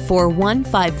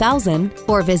 866-541-5000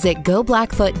 or visit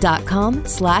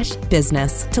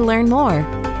goblackfoot.com/business to learn more.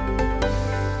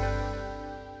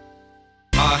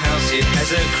 Our house, it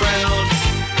has a crowd.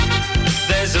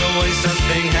 There's always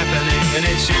something happening, and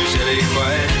it's usually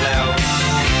quite loud.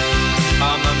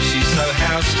 Our mum, she's so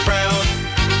house proud.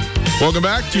 Welcome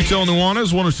back to Sutel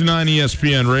Nuanez, 102.9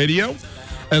 ESPN Radio,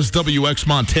 SWX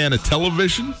Montana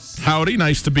Television. Howdy,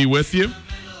 nice to be with you.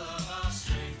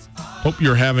 Hope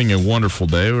you're having a wonderful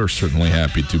day. We're certainly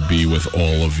happy to be with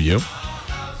all of you.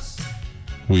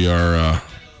 We are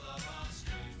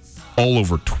all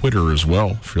over Twitter as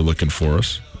well, if you're looking for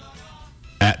us.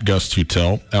 At Gus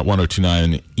Tutel, at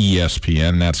 102.9 ESPN,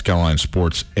 and at Skyline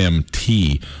Sports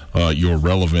MT, your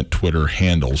relevant Twitter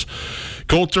handles.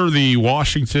 Coulter, the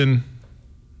Washington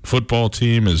football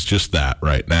team is just that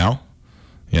right now.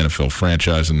 The NFL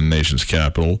franchise in the nation's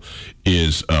capital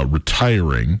is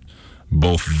retiring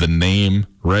both the name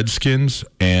Redskins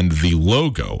and the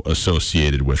logo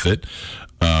associated with it.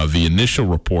 The initial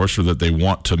reports are that they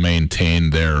want to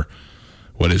maintain their,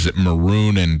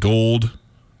 maroon and gold,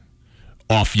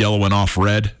 off yellow and off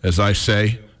red, as I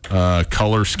say,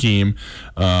 color scheme,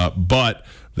 but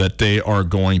that they are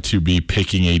going to be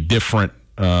picking a different,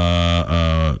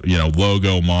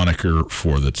 logo moniker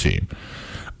for the team.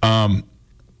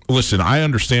 Listen, I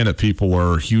understand that people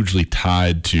are hugely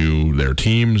tied to their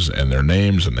teams and their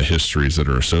names and the histories that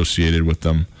are associated with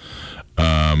them.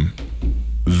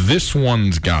 This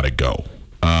one's got to go.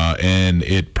 And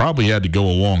it probably had to go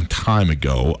a long time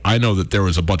ago. I know that there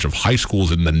was a bunch of high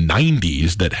schools in the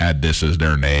 90s that had this as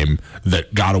their name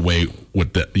that got away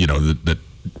with that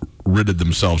ridded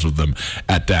themselves of them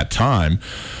at that time.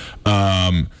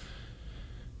 And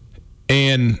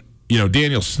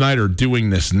Daniel Snyder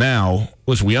doing this now,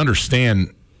 listen, we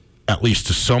understand at least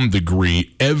to some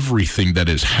degree, everything that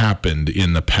has happened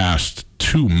in the past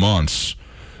 2 months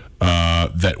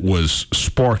that was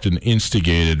sparked and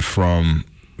instigated from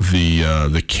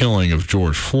the killing of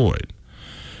George Floyd.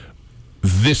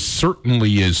 This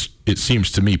certainly is, it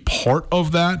seems to me, part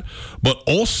of that, but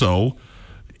also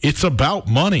it's about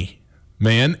money,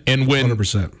 man. And when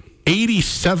 100%.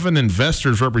 87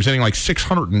 investors representing like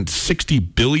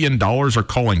 $660 billion are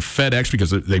calling FedEx,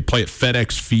 because they play at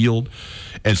FedEx Field,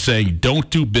 and saying, don't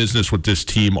do business with this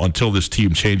team until this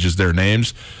team changes their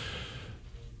names.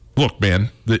 Look,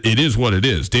 man, it is what it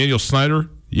is. Daniel Snyder,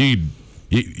 you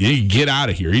get out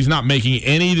of here. He's not making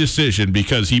any decision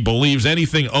because he believes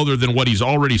anything other than what he's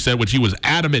already said, which he was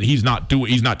adamant he's not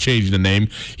doing. He's not changing the name.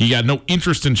 He got no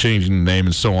interest in changing the name,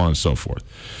 and so on and so forth.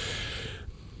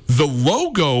 The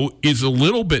logo is a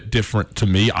little bit different to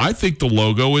me. I think the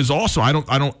logo is also. I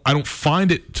don't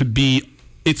find it to be.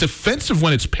 It's offensive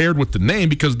when it's paired with the name,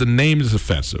 because the name is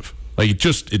offensive. Like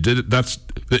that's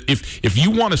if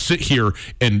you want to sit here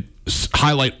and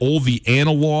highlight all the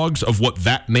analogs of what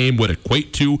that name would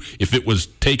equate to if it was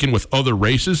taken with other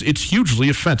races, it's hugely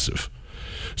offensive.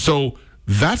 So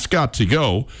that's got to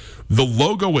go. The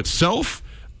logo itself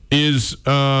is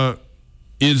I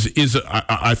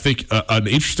think an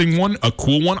interesting one, a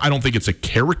cool one. I don't think it's a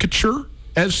caricature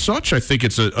as such. I think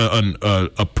it's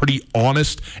a pretty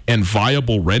honest and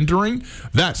viable rendering.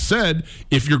 That said,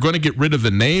 if you're going to get rid of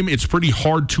the name, it's pretty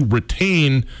hard to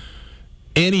retain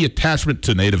any attachment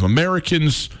to Native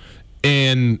Americans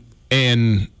and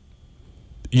say,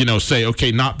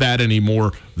 okay, not that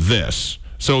anymore, this.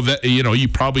 So that, you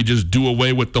probably just do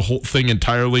away with the whole thing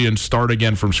entirely and start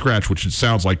again from scratch, which it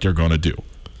sounds like they're going to do.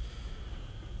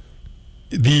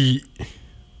 The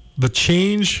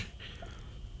change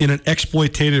in an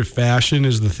exploitative fashion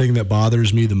is the thing that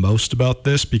bothers me the most about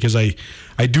this, because I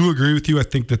do agree with you. I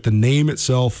think that the name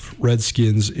itself,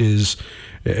 Redskins, it's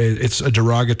a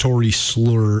derogatory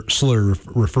slur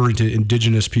referring to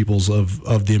indigenous peoples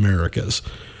of the Americas.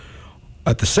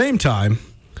 At the same time,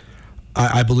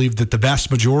 I believe that the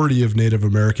vast majority of Native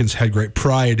Americans had great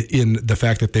pride in the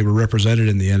fact that they were represented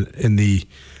in the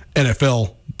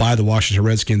NFL by the Washington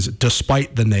Redskins,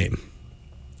 despite the name.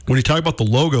 When you talk about the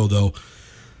logo, though,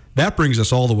 that brings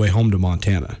us all the way home to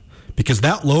Montana, because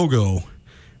that logo,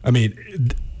 I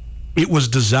mean, it was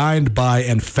designed by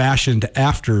and fashioned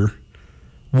after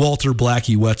Walter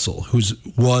Blackie Wetzel,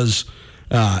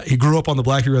 he grew up on the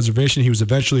Blackfeet Reservation. He was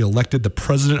eventually elected the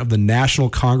president of the National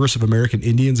Congress of American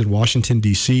Indians in Washington,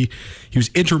 D.C. He was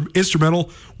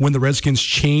instrumental when the Redskins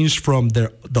changed from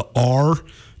the R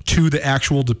to the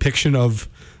actual depiction of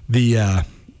the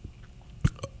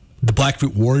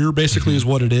Blackfoot warrior, basically, is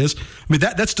what it is. I mean,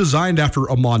 that's designed after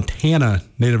a Montana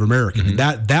Native American.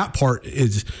 Mm-hmm. That part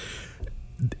is,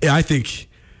 I think,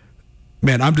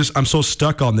 man, I'm so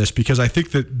stuck on this, because I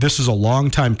think that this is a long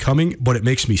time coming, but it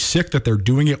makes me sick that they're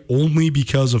doing it only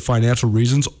because of financial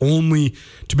reasons, only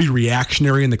to be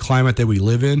reactionary in the climate that we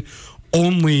live in,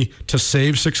 only to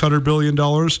save $600 billion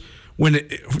when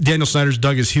Daniel Snyder's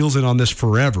dug his heels in on this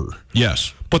forever.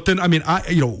 Yes. But then, I mean,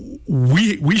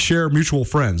 we share mutual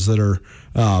friends that are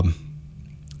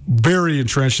very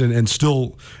entrenched and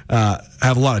still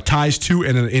have a lot of ties to,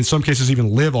 and in some cases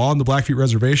even live on the Blackfeet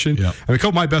Reservation. Yep. I mean, a couple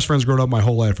of my best friends growing up my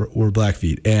whole life were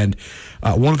Blackfeet, and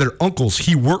one of their uncles,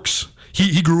 he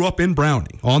grew up in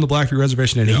Browning on the Blackfeet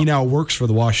Reservation, and he now works for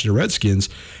the Washington Redskins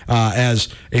as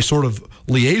a sort of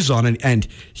liaison, and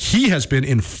he has been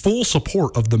in full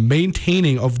support of the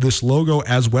maintaining of this logo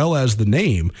as well as the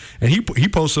name. And he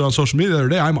posted on social media the other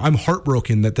day, I'm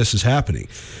heartbroken that this is happening.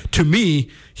 To me,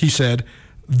 he said,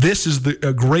 this is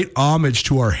a great homage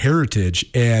to our heritage,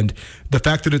 and the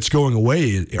fact that it's going away,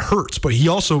 it hurts. But he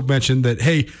also mentioned that,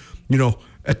 hey,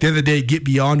 at the end of the day, get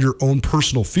beyond your own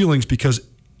personal feelings, because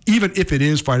even if it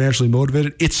is financially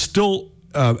motivated, it's still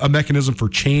a mechanism for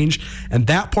change. And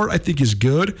that part, I think, is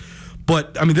good.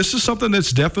 But, I mean, this is something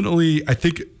that's definitely, I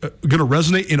think, going to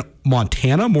resonate in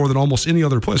Montana more than almost any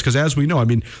other place. Because as we know, I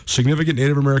mean, significant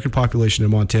Native American population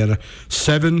in Montana,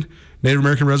 7 Native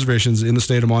American reservations in the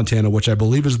state of Montana, which I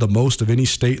believe is the most of any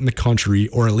state in the country,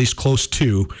 or at least close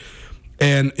to.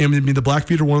 And, I mean, the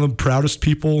Blackfeet are one of the proudest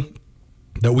people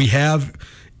that we have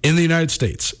in the United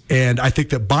States. And I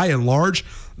think that by and large,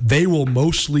 they will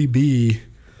mostly be,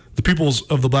 the peoples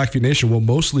of the Blackfeet Nation will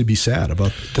mostly be sad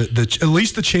about at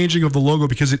least the changing of the logo,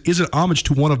 because it is an homage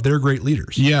to one of their great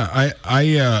leaders. Yeah,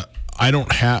 I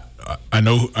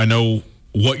know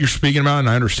what you're speaking about, and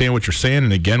I understand what you're saying.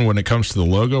 And again, when it comes to the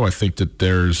logo, I think that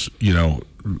there's,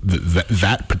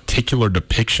 that particular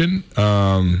depiction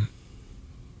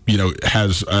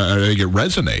has, I think it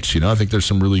resonates. I think there's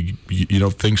some really,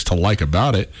 things to like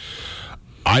about it.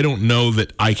 I don't know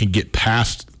that I can get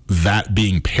past that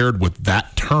being paired with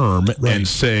that term and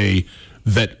say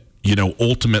that,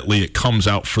 ultimately it comes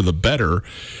out for the better.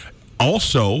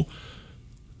 Also,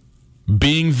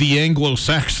 being the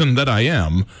Anglo-Saxon that I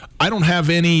am, I don't have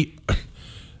any.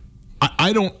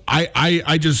 I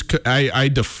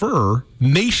defer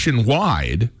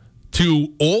nationwide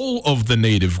to all of the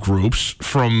native groups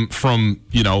from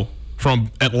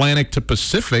Atlantic to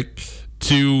Pacific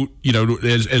to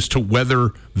as to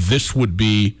whether this would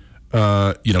be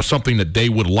something that they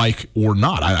would like or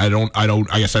not. I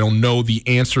guess I don't know the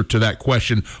answer to that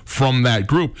question from that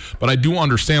group, but I do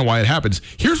understand why it happens.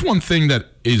 Here's one thing that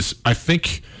I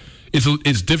think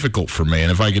is difficult for me,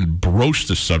 and if I can broach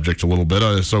this subject a little bit,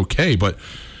 it's okay. But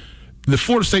the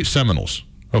Florida State Seminoles,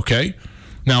 okay?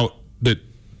 Now,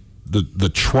 the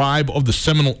tribe of the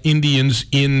Seminole Indians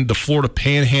in the Florida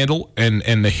Panhandle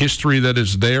and the history that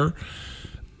is there,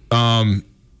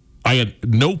 I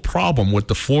had no problem with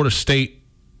the Florida State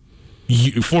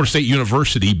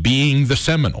University being the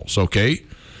Seminoles, okay?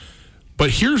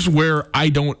 But here's where I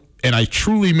don't, and I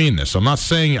truly mean this. I'm not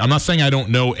saying I don't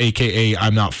know, AKA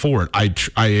I'm not for it.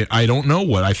 I don't know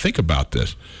what I think about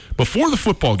this. Before the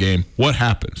football game, what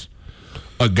happens?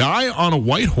 A guy on a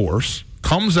white horse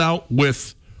comes out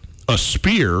with a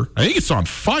spear. I think it's on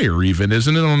fire even,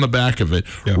 isn't it, on the back of it?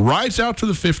 Yeah. Rides out to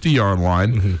the 50-yard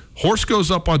line. Mm-hmm. Horse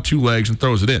goes up on two legs and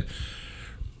throws it in.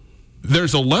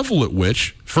 There's a level at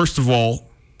which, first of all,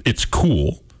 it's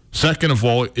cool. Second of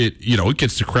all, it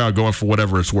gets the crowd going for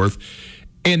whatever it's worth.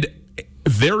 And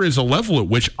there is a level at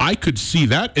which I could see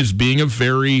that as being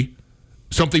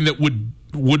something that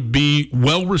would be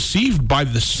well received by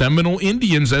the Seminole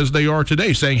Indians as they are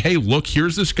today, saying, hey, look,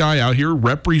 here's this guy out here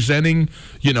representing,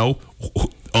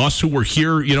 us who were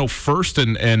here, first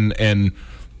and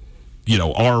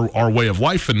our way of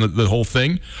life and the whole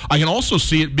thing. I can also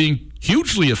see it being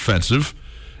hugely offensive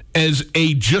as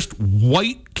a just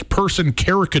white person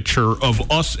caricature of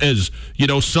us as,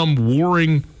 some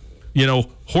warring,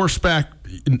 horseback,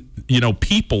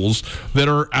 peoples that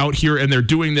are out here and they're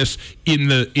doing this in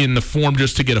the form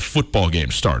just to get a football game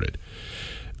started.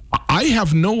 I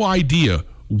have no idea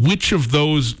which of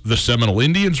those the Seminole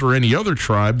Indians or any other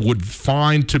tribe would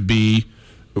find to be,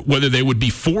 whether they would be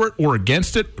for it or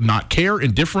against it, not care,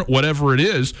 indifferent, whatever it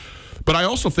is. But I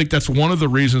also think that's one of the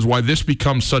reasons why this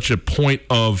becomes such a point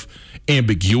of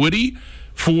ambiguity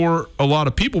for a lot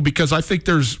of people, because I think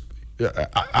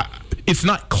it's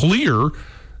not clear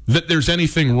that there's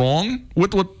anything wrong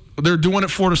with what they're doing at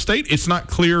Florida State. It's not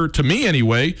clear to me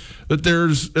anyway that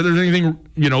there's anything,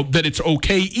 that it's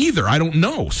okay either. I don't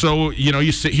know. So,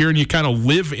 you sit here and you kind of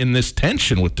live in this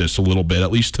tension with this a little bit,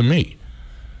 at least to me.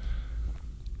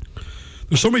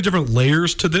 There's so many different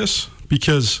layers to this,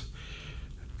 because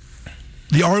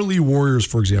the Arlee Warriors,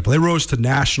 for example, they rose to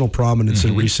national prominence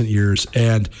in recent years.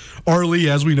 And Arlee,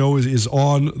 as we know, is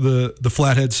on the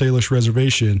Flathead Salish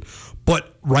Reservation,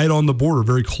 but right on the border,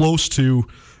 very close to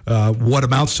what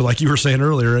amounts to, like you were saying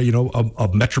earlier, a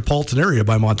metropolitan area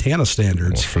by Montana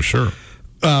standards. Well, for sure.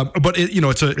 But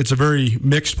it's a very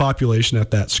mixed population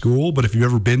at that school. But if you've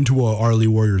ever been to a Arlee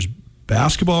Warriors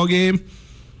basketball game,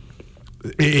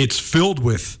 it's filled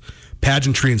with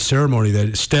pageantry and ceremony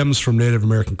that stems from Native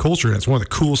American culture, and it's one of the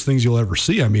coolest things you'll ever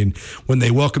see. I mean, when they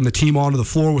welcome the team onto the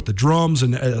floor with the drums,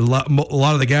 and a lot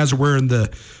of the guys are wearing the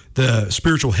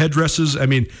spiritual headdresses. I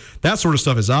mean, that sort of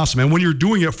stuff is awesome. And when you're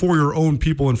doing it for your own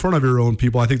people, in front of your own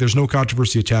people, I think there's no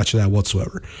controversy attached to that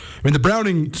whatsoever. I mean, the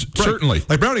Browning, certainly,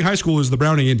 like Browning High School is the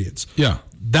Browning Indians. Yeah,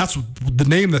 that's the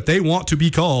name that they want to be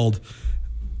called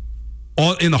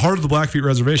in the heart of the Blackfeet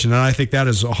Reservation, and I think that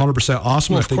is 100%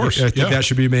 awesome. Well, I think yeah. that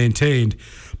should be maintained.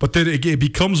 But then it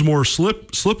becomes more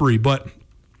slippery. But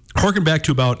harken back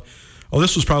to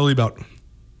this was probably about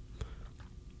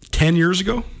 10 years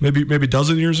ago, maybe a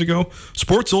dozen years ago.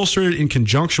 Sports Illustrated, in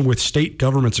conjunction with state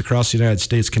governments across the United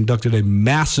States, conducted a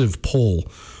massive poll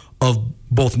of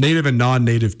both native and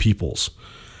non-native peoples.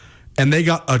 And they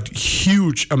got a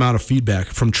huge amount of feedback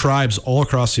from tribes all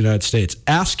across the United States,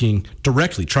 asking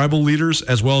directly tribal leaders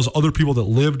as well as other people that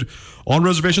lived on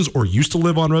reservations or used to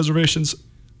live on reservations,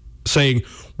 saying,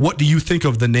 what do you think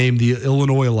of the name, the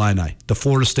Illinois Illini, the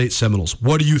Florida State Seminoles?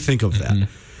 What do you think of that?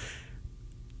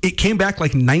 It came back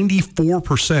like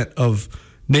 94% of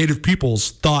native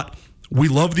peoples thought, we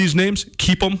love these names,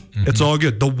 keep them, it's all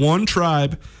good. The one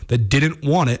tribe that didn't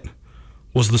want it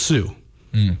was the Sioux.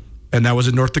 And that was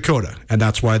in North Dakota. And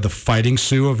that's why the Fighting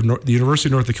Sioux of the University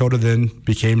of North Dakota then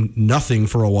became nothing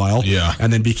for a while. Yeah.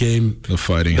 And then became the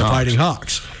Fighting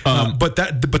Hawks. But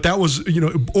that was,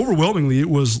 overwhelmingly, it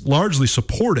was largely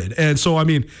supported. And so, I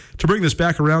mean, to bring this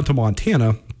back around to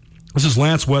Montana, this is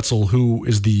Lance Wetzel, who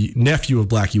is the nephew of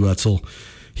Blackie Wetzel.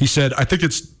 He said, I think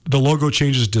the logo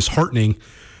change is disheartening.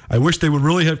 I wish they would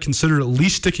really have considered at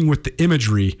least sticking with the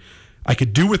imagery. I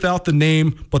could do without the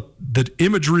name, but the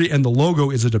imagery and the logo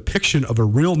is a depiction of a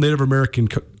real Native American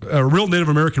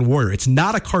warrior. It's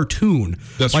not a cartoon.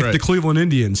 That's like right. The Cleveland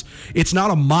Indians. It's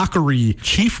not a mockery.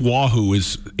 Chief Wahoo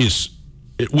is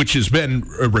which has been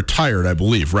retired, I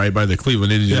believe, right, by the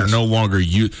Cleveland Indians. Yes. Are no longer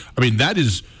used. I mean, that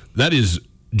is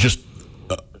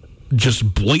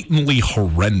just blatantly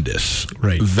horrendous.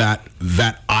 Right.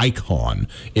 That icon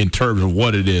in terms of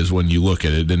what it is when you look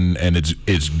at it, and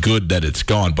it's good that it's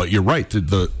gone. But you're right.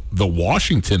 The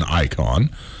Washington icon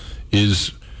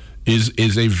is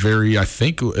a very, I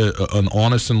think, an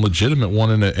honest and legitimate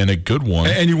one and a good one.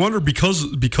 And you wonder because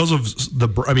of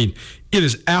it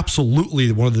is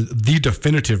absolutely one of the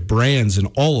definitive brands in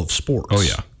all of sports. Oh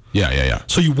yeah.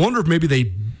 So you wonder if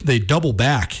maybe they double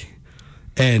back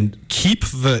and keep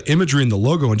the imagery and the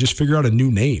logo and just figure out a new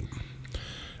name.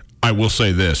 I will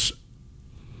say this.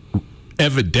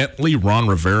 Evidently, Ron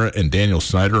Rivera and Daniel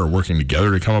Snyder are working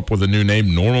together to come up with a new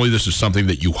name. Normally, this is something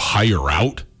that you hire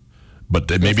out, but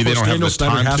maybe they don't have the time Daniel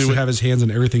Snyder has to have his hands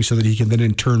in everything so that he can then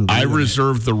in turn. I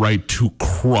reserve the right to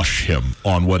crush him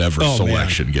on whatever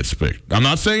selection gets picked. I'm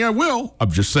not saying I will.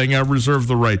 I'm just saying I reserve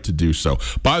the right to do so.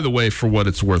 By the way, for what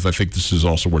it's worth, I think this is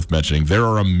also worth mentioning. There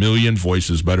are a million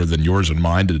voices better than yours and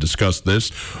mine to discuss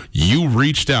this. You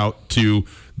reached out to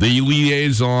the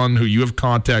liaison who you have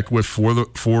contact with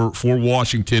for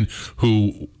Washington,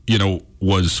 who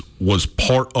was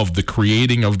part of the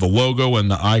creating of the logo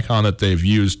and the icon that they've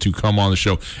used to come on the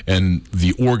show, and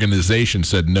the organization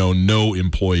said no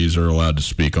employees are allowed to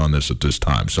speak on this at this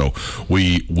time. So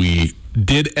we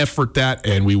did effort that,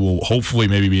 and we will hopefully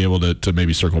maybe be able to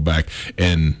maybe circle back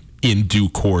and in due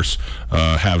course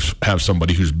have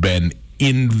somebody who's been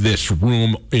in this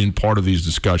room in part of these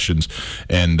discussions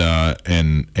and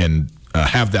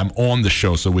have them on the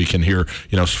show so we can hear,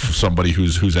 somebody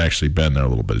who's actually been there a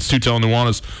little bit. It's Tutel and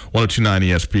Nuanez, 102.9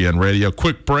 ESPN Radio.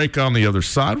 Quick break on the other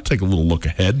side. We'll take a little look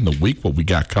ahead in the week, what we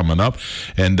got coming up,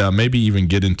 and maybe even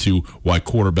get into why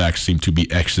quarterbacks seem to be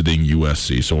exiting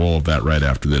USC. So all of that right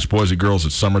after this. Boys and girls,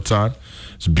 it's summertime.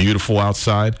 It's beautiful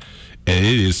outside, and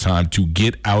it is time to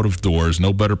get out of doors.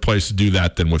 No better place to do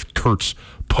that than with Kurtz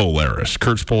Polaris.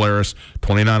 Kurtz Polaris,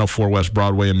 2904 West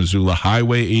Broadway in Missoula,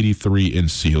 Highway 83 in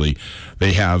Sealy.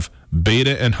 They have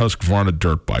Beta and Husqvarna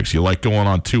dirt bikes. You like going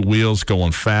on two wheels,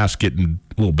 going fast, getting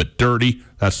a little bit dirty.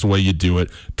 That's the way you do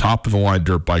it. Top of the line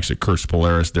dirt bikes at Kurtz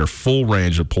Polaris. Their full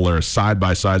range of Polaris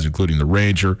side-by-sides, including the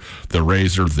Ranger, the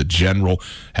Razor, the General.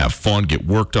 Have fun, get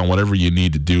worked on, whatever you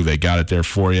need to do. They got it there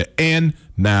for you. And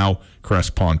now,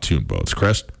 Crest Pontoon Boats.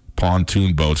 Crest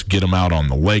Pontoon Boats, get them out on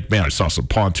the lake. Man, I saw some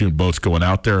pontoon boats going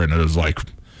out there, and it was like,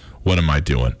 what am I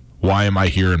doing? Why am I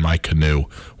here in my canoe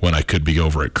when I could be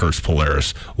over at Kurtz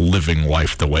Polaris living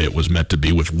life the way it was meant to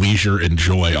be, with leisure and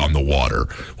joy on the water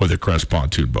with a Crest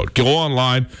Pontoon Boat? Go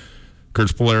online,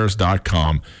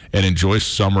 KurtzPolaris.com, and enjoy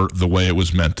summer the way it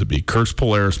was meant to be. Kurtz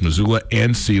Polaris, Missoula,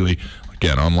 and Sealy.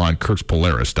 Again, online,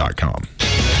 KurtzPolaris.com.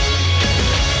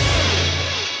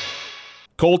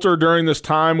 Coulter, during this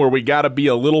time where we got to be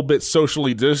a little bit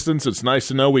socially distanced, it's nice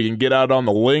to know we can get out on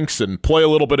the links and play a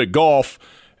little bit of golf.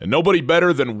 And nobody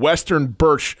better than Western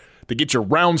Birch to get your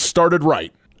round started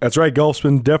right. That's right. Golf's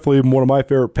been definitely one of my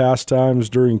favorite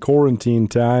pastimes during quarantine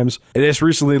times. I just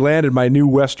recently landed my new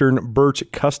Western Birch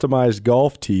customized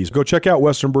golf tees. Go check out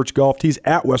Western Birch golf tees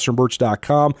at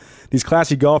westernbirch.com. These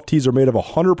classy golf tees are made of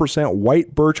 100%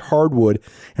 white birch hardwood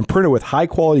and printed with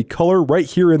high-quality color right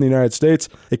here in the United States.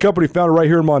 A company founded right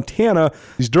here in Montana.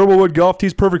 These durable wood golf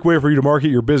tees, perfect way for you to market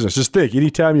your business. Just think,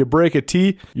 anytime you break a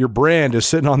tee, your brand is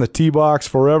sitting on the tee box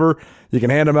forever. You can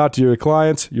hand them out to your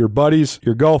clients, your buddies,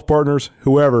 your golf partners,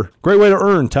 whoever. Great way to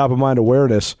earn top-of-mind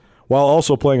awareness while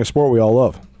also playing a sport we all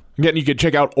love. Again, you can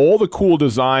check out all the cool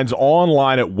designs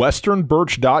online at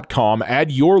westernbirch.com. Add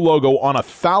your logo on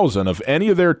 1,000 of any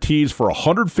of their tees for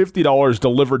 $150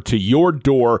 delivered to your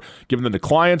door. Give them to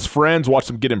clients, friends. Watch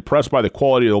them get impressed by the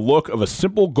quality of the look of a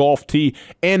simple golf tee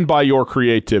and by your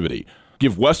creativity.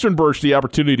 Give Western Birch the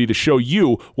opportunity to show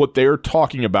you what they're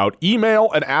talking about.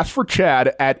 Email and ask for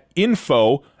Chad at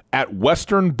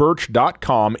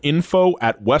info@westernbirch.com,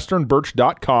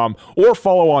 info@westernbirch.com, or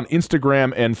follow on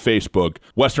Instagram and Facebook,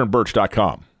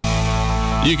 westernbirch.com.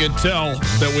 You can tell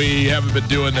that we haven't been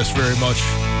doing this very much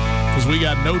because we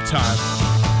got no time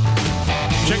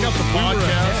Check out the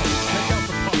podcast.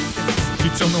 Two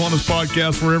Tell Nuanez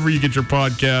podcast wherever you get your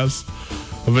podcasts.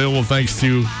 Available thanks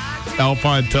to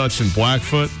Alpine Touch and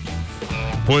Blackfoot.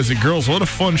 Boys and girls, what a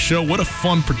fun show. What a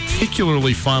fun,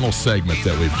 particularly final segment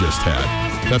that we've just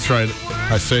had. That's right.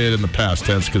 I say it in the past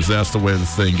tense because that's the way the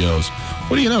thing goes.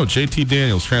 What do you know? JT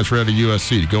Daniels transferred out of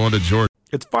USC to go into Georgia.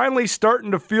 It's finally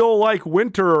starting to feel like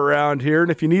winter around here, and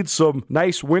if you need some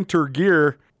nice winter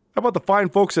gear, how about the fine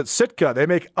folks at Sitka? They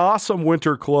make awesome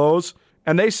winter clothes,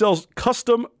 and they sell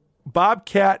custom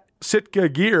Bobcat Sitka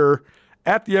gear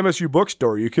at the MSU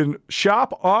Bookstore. You can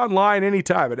shop online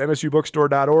anytime at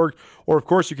msubookstore.org, or, of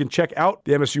course, you can check out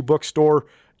the MSU Bookstore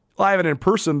live and in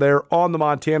person there on the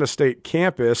Montana State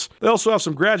campus. They also have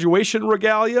some graduation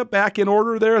regalia back in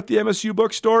order there at the MSU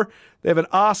Bookstore. They have an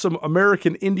awesome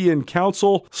American Indian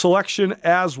Council selection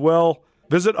as well.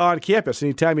 Visit on campus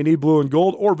anytime you need blue and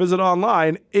gold, or visit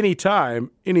online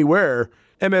anytime, anywhere,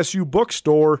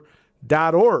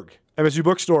 msubookstore.org. MSU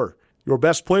Bookstore, your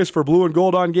best place for blue and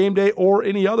gold on game day or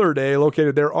any other day,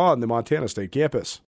 located there on the Montana State campus.